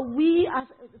 So we are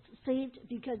saved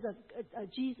because of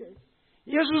Jesus.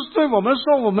 耶稣对我们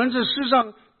说，我们是世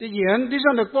上的盐，地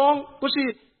上的光，不是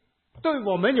对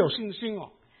我们有信心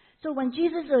哦。 So when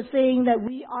Jesus was saying that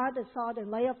we are the salt and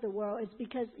light of the world, it's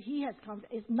because he has come.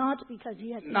 It's not because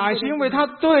he has. 乃是因为他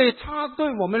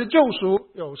对我们的救赎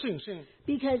有信心，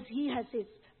 Because he has his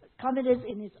confidence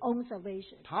in his own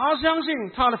salvation. 他相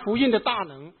信他的福音的大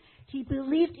能， He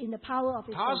believed in the power of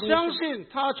his 他相 salvation. 信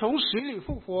他从死里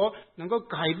复活能够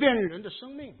改变人的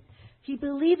生命， He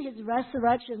believed his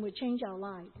resurrection would change our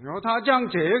lives. 然后他将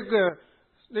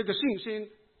那个信心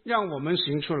让我们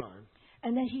行出来。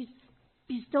 And then he's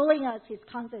bestowing us his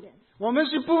confidence. 我们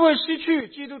是不会失去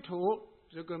基督徒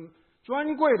这个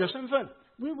尊贵的身份，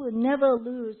 We will never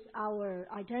lose our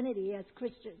identity as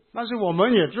Christians. 但是我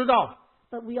们也知道，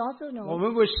 But we also 我 know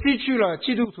们会失去了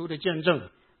基督徒的见证。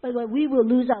 but we will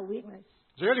lose our witness.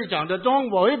 这里讲的，当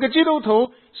某一个基督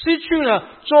徒失去了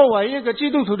作为一个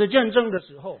基督徒的见证的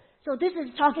时候， So this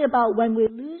is talking about when we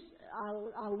lose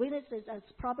our witnesses as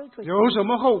proper 有 Christians. 什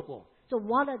么后果？ So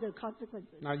what are the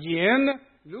consequences? 那盐呢？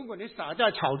如果你撒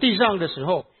在草地上的时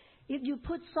候， If you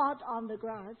put salt on the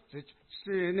grass,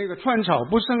 是那个寸草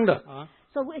不生的啊。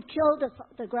 so it killed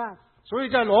the grass. 所以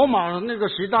在罗马那个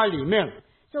时代里面，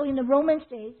 So in the Roman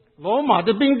days, 罗马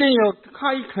的兵丁要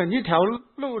垦一条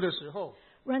路的时候，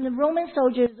 when the Roman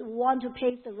soldiers want to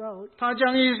pave the road, 他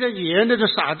将一些盐就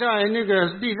撒在那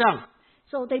个地上，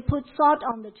 so they put salt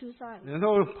on the two sides. 然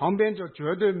后旁边就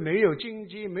绝对没有荆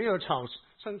棘，没有草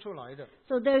生出来的。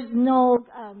 So there's no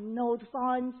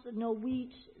thorns, no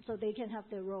wheat, so they can have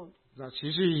their road. 那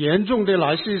其实严重的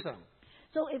来世上，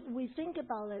 So if we think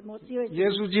about it more seriously, 耶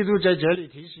稣基督在这里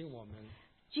提醒我们，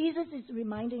 Jesus is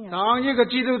reminding us 当一个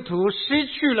基督徒失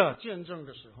去了见证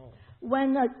的时候，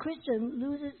 when a Christian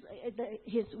loses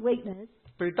his witness.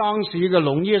 对当时一个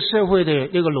农业社会的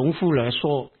一个农妇来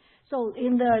说， So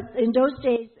in those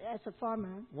days, as a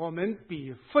farmer, 我们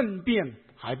比粪便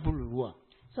还不如啊，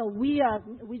 so we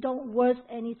don't worth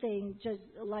anything, just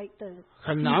like the.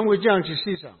 很难会这样去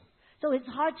思想。 So it's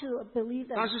hard to believe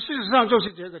但 that, 是事实上就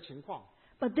是这个情况，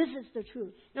 but this is the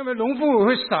truth. 因为农妇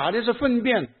会撒的是粪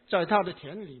便在他的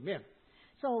田里面，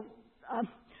 So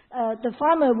the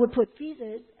farmer would put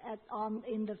feces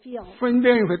in the field. 粪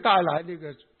便会带来那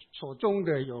个所种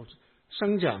的有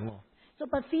生长哦。 So,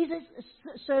 but feces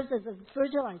serves as a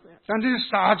fertilizer. 但是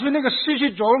撒出那个失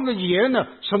去作用的盐呢，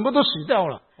什么都死掉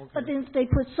了。 But then they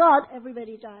put salt,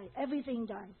 everybody dies. Everything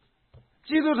dies.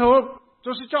 基督徒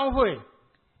就是教会，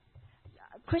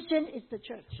 Christian is the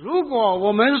church. 如果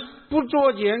我们不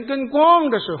做盐跟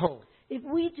光的时候， If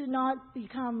we do not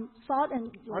become salt and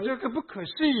这 light, 个不可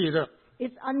思议的，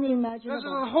 it's 但是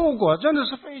unimaginable. 后果真的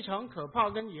是非常可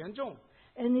怕跟严重。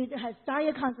 And it has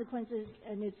dire consequences,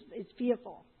 and it's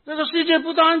fearful. 这个世界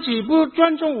不单只不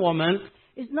尊重我们，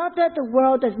 It's not that the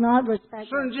world does not respect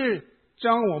甚 us, 至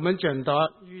将我们践踏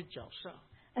于脚下。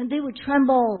 and they would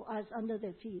tremble us under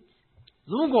their feet.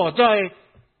 如果在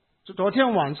昨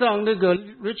天晚上那个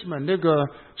Richmond 那个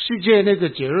世界那个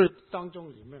节日当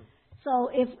中里面， So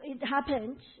if it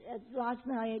happened last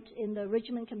night in the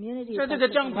Richmond community, 在这个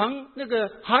帐 festival, 篷那个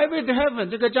Highway to Heaven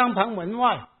这个帐篷门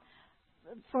外，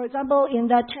 for example, in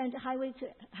that tent, Highway to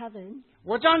Heaven,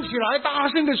 我站起来大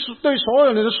声的对所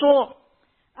有人说：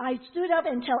 I stood up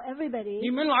and tell everybody,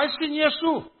 你们来信耶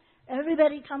稣，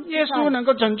 everybody comes 耶 to 稣 Christ. 能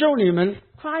够拯救你们。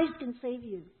 Christ can save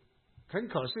you. 很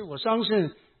可惜，我相信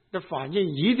的反应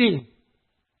一定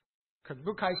很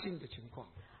不开心的情况，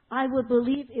 I would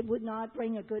believe it would not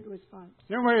bring a good response.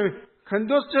 因为很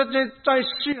多在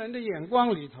世人的眼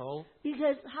光里头，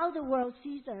 Because how the world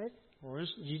sees us, 我们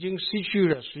已经失去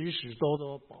了许许多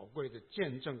多宝贵的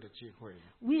见证的机会。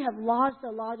 We have lost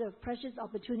a lot of precious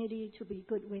opportunity to be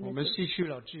good 我们 witnesses. 失去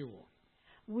了自我。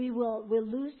 We'll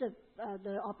lose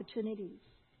the opportunities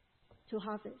to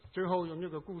harvest. 最后用这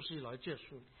个故事来结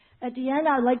束。 At the end,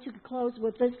 I'd like to close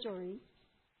with this story.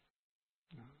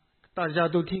 大家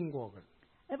都听过的，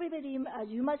 Everybody,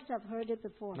 you must have heard it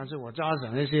before. 但是我加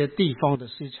上一些地方的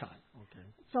色彩。OK，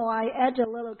 So I add a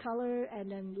little color and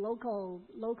then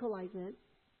localize it.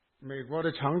 美国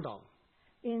的长岛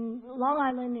In Long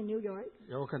Island in New York,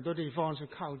 有很多地方是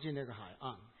靠近那个海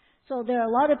岸， so there are a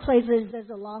lot of places that's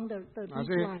along the 那 beach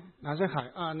些 line. 那些海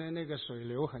岸呢，那个水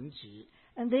流很急，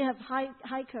 And they have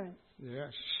high currents. 也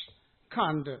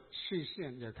看的视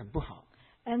线也很不好，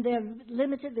 And they have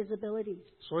limited visibility.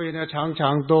 所以呢，常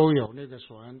常都有那个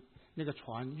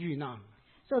船遇难。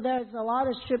 So there's a lot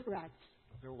of shipwrecks,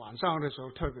 就晚上的时候，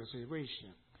特别是危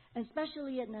险，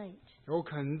 especially at night. 有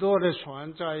很多的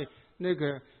船在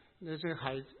那些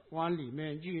海湾里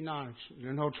面遇难，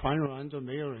然后船员就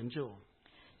没有人救。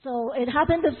 So it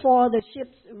happened before the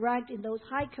ships wrecked in those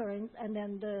high currents, and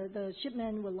then the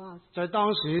shipmen were lost. 在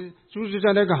当时，就是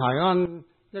在那个海岸、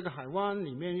那个海湾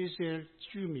里面，一些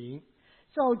居民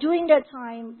So during that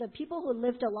time, the people who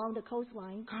lived along the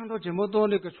coastline, 看到这么多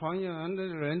那个船员的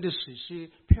人的死尸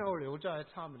漂流在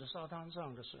他们的沙滩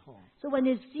上的时候， so when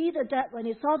they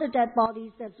saw the dead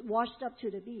bodies that's washed up to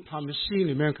the beach, 他们心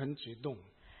里面很激动，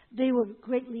 they were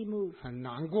greatly moved, 很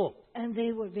难过， and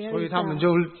they were 所以 very 他们 sad.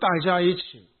 就大家一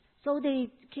起 So they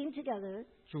came together,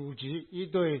 组织一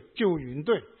队救援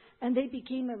队， and they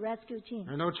became a rescue team,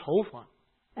 然后筹款，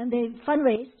 and they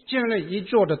fundraised, 建立一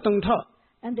座的灯塔，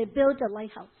 and they built a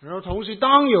lighthouse. 然后同时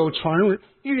当有船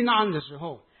遇难的时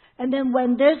候， And then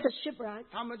when there's a shipwreck,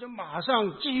 他们就马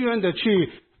上自愿的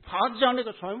去将那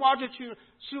个船挖出去，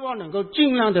希望能够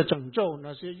尽量的拯救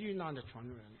那些遇难的船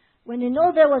员。 when they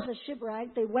know there was a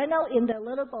shipwreck, they went out in their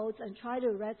little boats and tried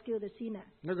to rescue the seamen.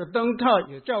 那个灯塔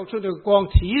也照出那个光，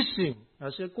提醒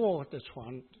那些过的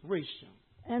船危险。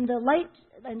 And the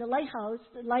lighthouse,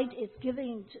 the light is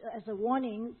giving as a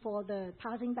warning for the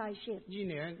passing by ship. 一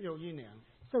年又一年，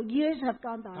 So years have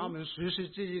gone 他 by. 们实实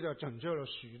际际的拯救了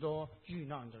许多遇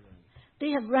难的人。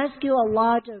 They have rescued a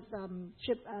lot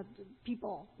of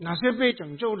people. 那些被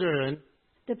拯救的人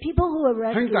The people who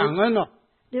were 很感 rescued, 恩了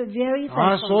they're very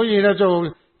啊， thankful. 所以呢，就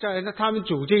在他们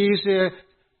组织一些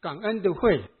感恩的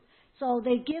会， So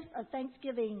they give a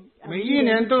Thanksgiving. 每一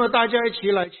年都有大家一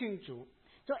起来庆祝，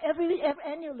 So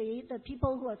annually, the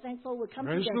people who are thankful would come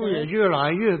人数也 together, 越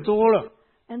来越多了。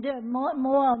 and there are more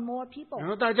and more people. 然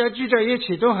后大家聚在一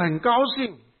起都很高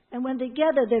兴， And when they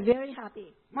gather, they're very happy.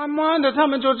 慢慢的他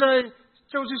们就是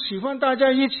喜欢大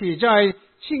家一起在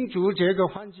庆祝这个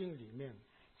环境里面。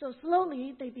 So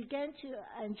slowly, they began to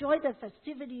enjoy the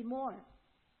festivity more.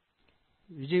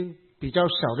 已经比较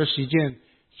少的时间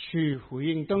去回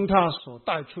应灯塔所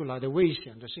带出来的危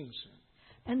险的信息，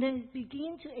 And then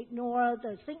begin to ignore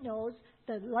the signals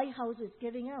the lighthouse is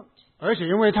giving out. 而且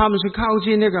因为他们是靠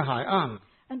近那个海岸，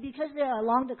 And because they are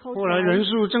along the 后来人 coastline,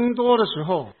 数增多的时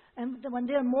候， and when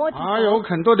there are more 有 people,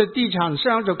 很多的地产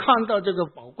商就看到这个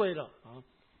宝贵了啊，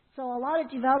 so a lot of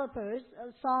developers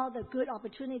saw the good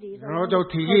opportunities. 然后 along 就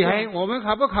the 提议， coastline. 我们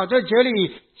可不可在这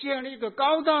里建立一个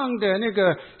高档的那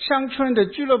个乡村的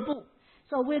俱乐部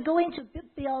So we're going to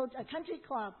build a country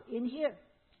club in here.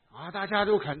 啊？大家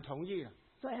都很同意。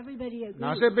 So everybody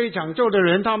哪 agreed. 些被抢救的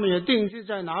人，他们也定居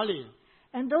在哪里？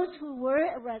 And those who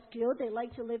were rescued, they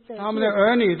like to live there. 他们的 too.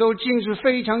 儿女都进入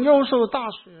非常优秀的大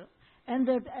学， And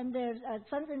their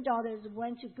sons and daughters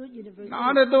went to good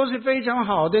拿 universities. 的都是非常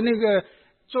好的那个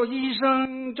做医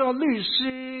生、做律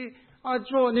师啊，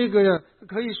做那个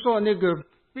可以说那个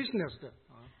business 的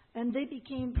啊。 And they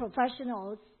became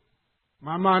professionals.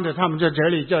 慢慢的，他们在这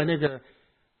里在那个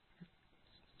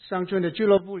乡村的俱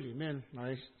乐部里面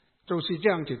来，就是这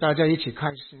样子，大家一起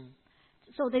开心。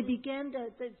 So they began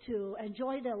to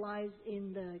enjoy their lives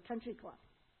in the country club.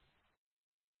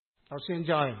 到现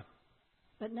在，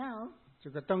 But now, 这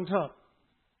个灯塔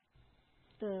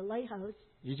the lighthouse,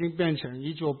 已经变成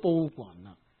一座博物馆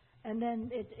了。 and then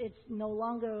it's no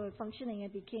longer functioning.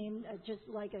 It became just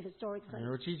like a historic site.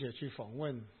 有记者去访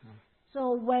问啊，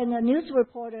 So when a news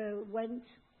reporter went,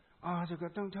 这个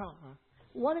灯塔啊，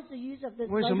 what is the use of this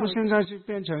为什么 lighthouse? 现在是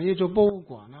变成一座博物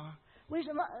馆呢？ Why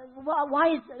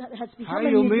has become 还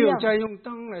a 有没有 museum? 在用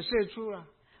灯来射出了？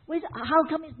 How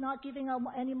come it's not giving out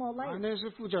any more light? 那是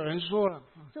负责人说了，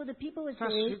 So the people would 他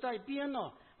say, 时代变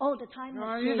了 oh, the time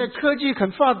has 因为 changed. 科技很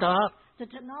发达， The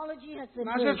technology has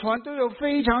那些 improved. 船都有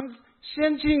非常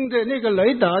先进的那个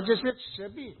雷达这些设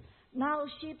备， Now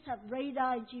ships have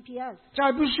radar and GPS.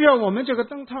 再不需要我们这个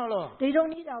灯塔了。 They don't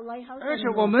need our lighthouse 而且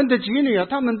anymore. 我们的子女啊，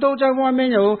他们都在外面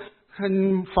有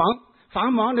很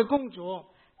繁忙的工作，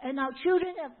 And our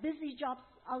children have busy jobs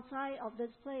outside of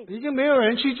this place. 已经没有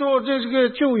人去做这个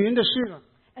救援的事了。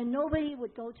 And nobody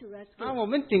would go to rescue. 我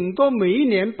们顶多每一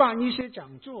年办一些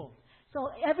讲座， So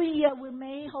every year we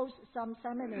may host some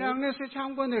让 seminars 那些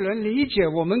参观的人理解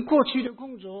我们过去的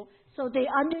工作。 so they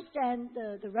understand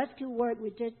the rescue work we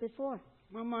did before.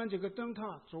 慢慢这个灯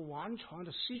塔就完全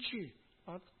的失去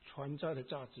它存在的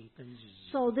价值跟意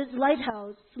义。 So this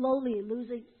lighthouse slowly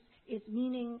losing its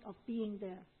meaning of being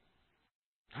there.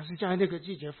 但是在那个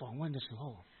记者访问的时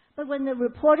候， But when the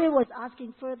reporter was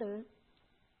asking further,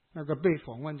 那个被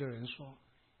访问的人说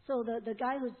so the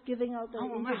guy who's giving out the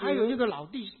我们还有一 interview, 个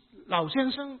老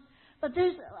先生 but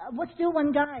there's what's still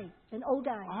one guy, an old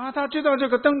guy. 他知道这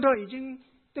个灯塔已经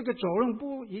这个责任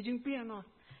部已经变了，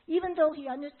 Even though he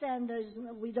understands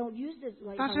we don't use this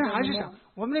但 lighthouse 是还是 anymore. 想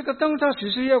我们那个灯塔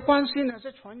只是要关心的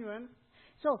是船员，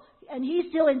 So, and he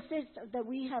still insists that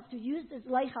we have to use this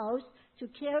lighthouse to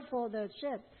care for the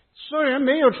ship. 虽然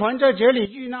没有船在这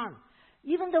里遇难，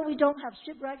 Even though we don't have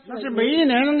shipwrecks, 但 like 是每 this, 一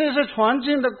年那些船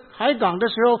进的海港的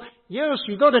时候，也有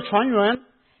许多的船员，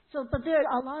 so but there are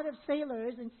a lot of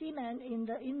sailors and seamen in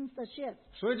the ship.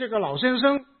 所以这个老先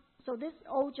生 So this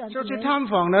old 就去 gentleman, 探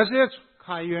访那些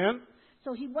海员，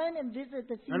 so he went and visited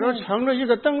the 然后 seamen, 成了一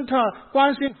个灯塔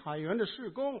关心海员的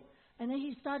事工， and then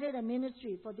he started a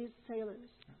ministry for these sailors.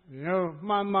 然后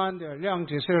慢慢的让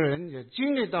这些人也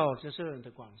经历到这些人的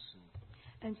关系。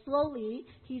 And slowly,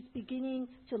 he's beginning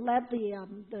to let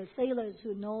the sailors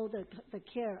who know the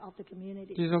care of the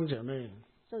community. 弟兄姐妹，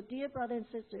 So, dear brothers and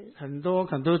sisters, 很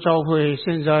多教会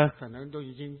现在可能都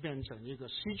已经变成一个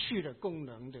失去了功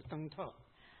能的灯塔。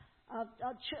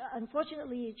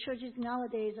 unfortunately, churches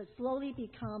nowadays have slowly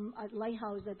become a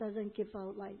lighthouse that doesn't give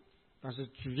out light. 但是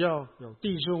只要有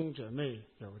弟兄姐妹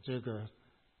有这个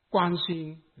关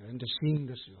心人的心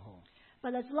的时候，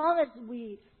 But as long as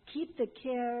we keep the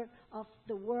care of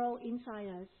the world inside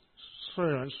us, 虽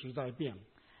然时代变，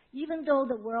 even though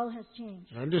the world has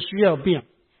changed, 人的需要变，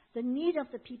 the need of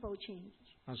the people changed.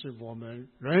 但是我们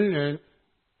人人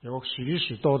有许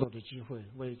许多多的机会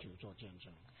为主做见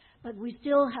证。 But we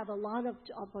still have a lot of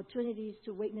opportunities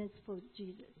to witness for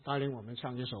Jesus. 带领我们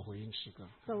唱一首回应诗歌。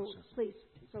 So please,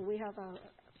 so we have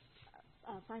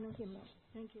our final hymn.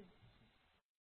 Thank you.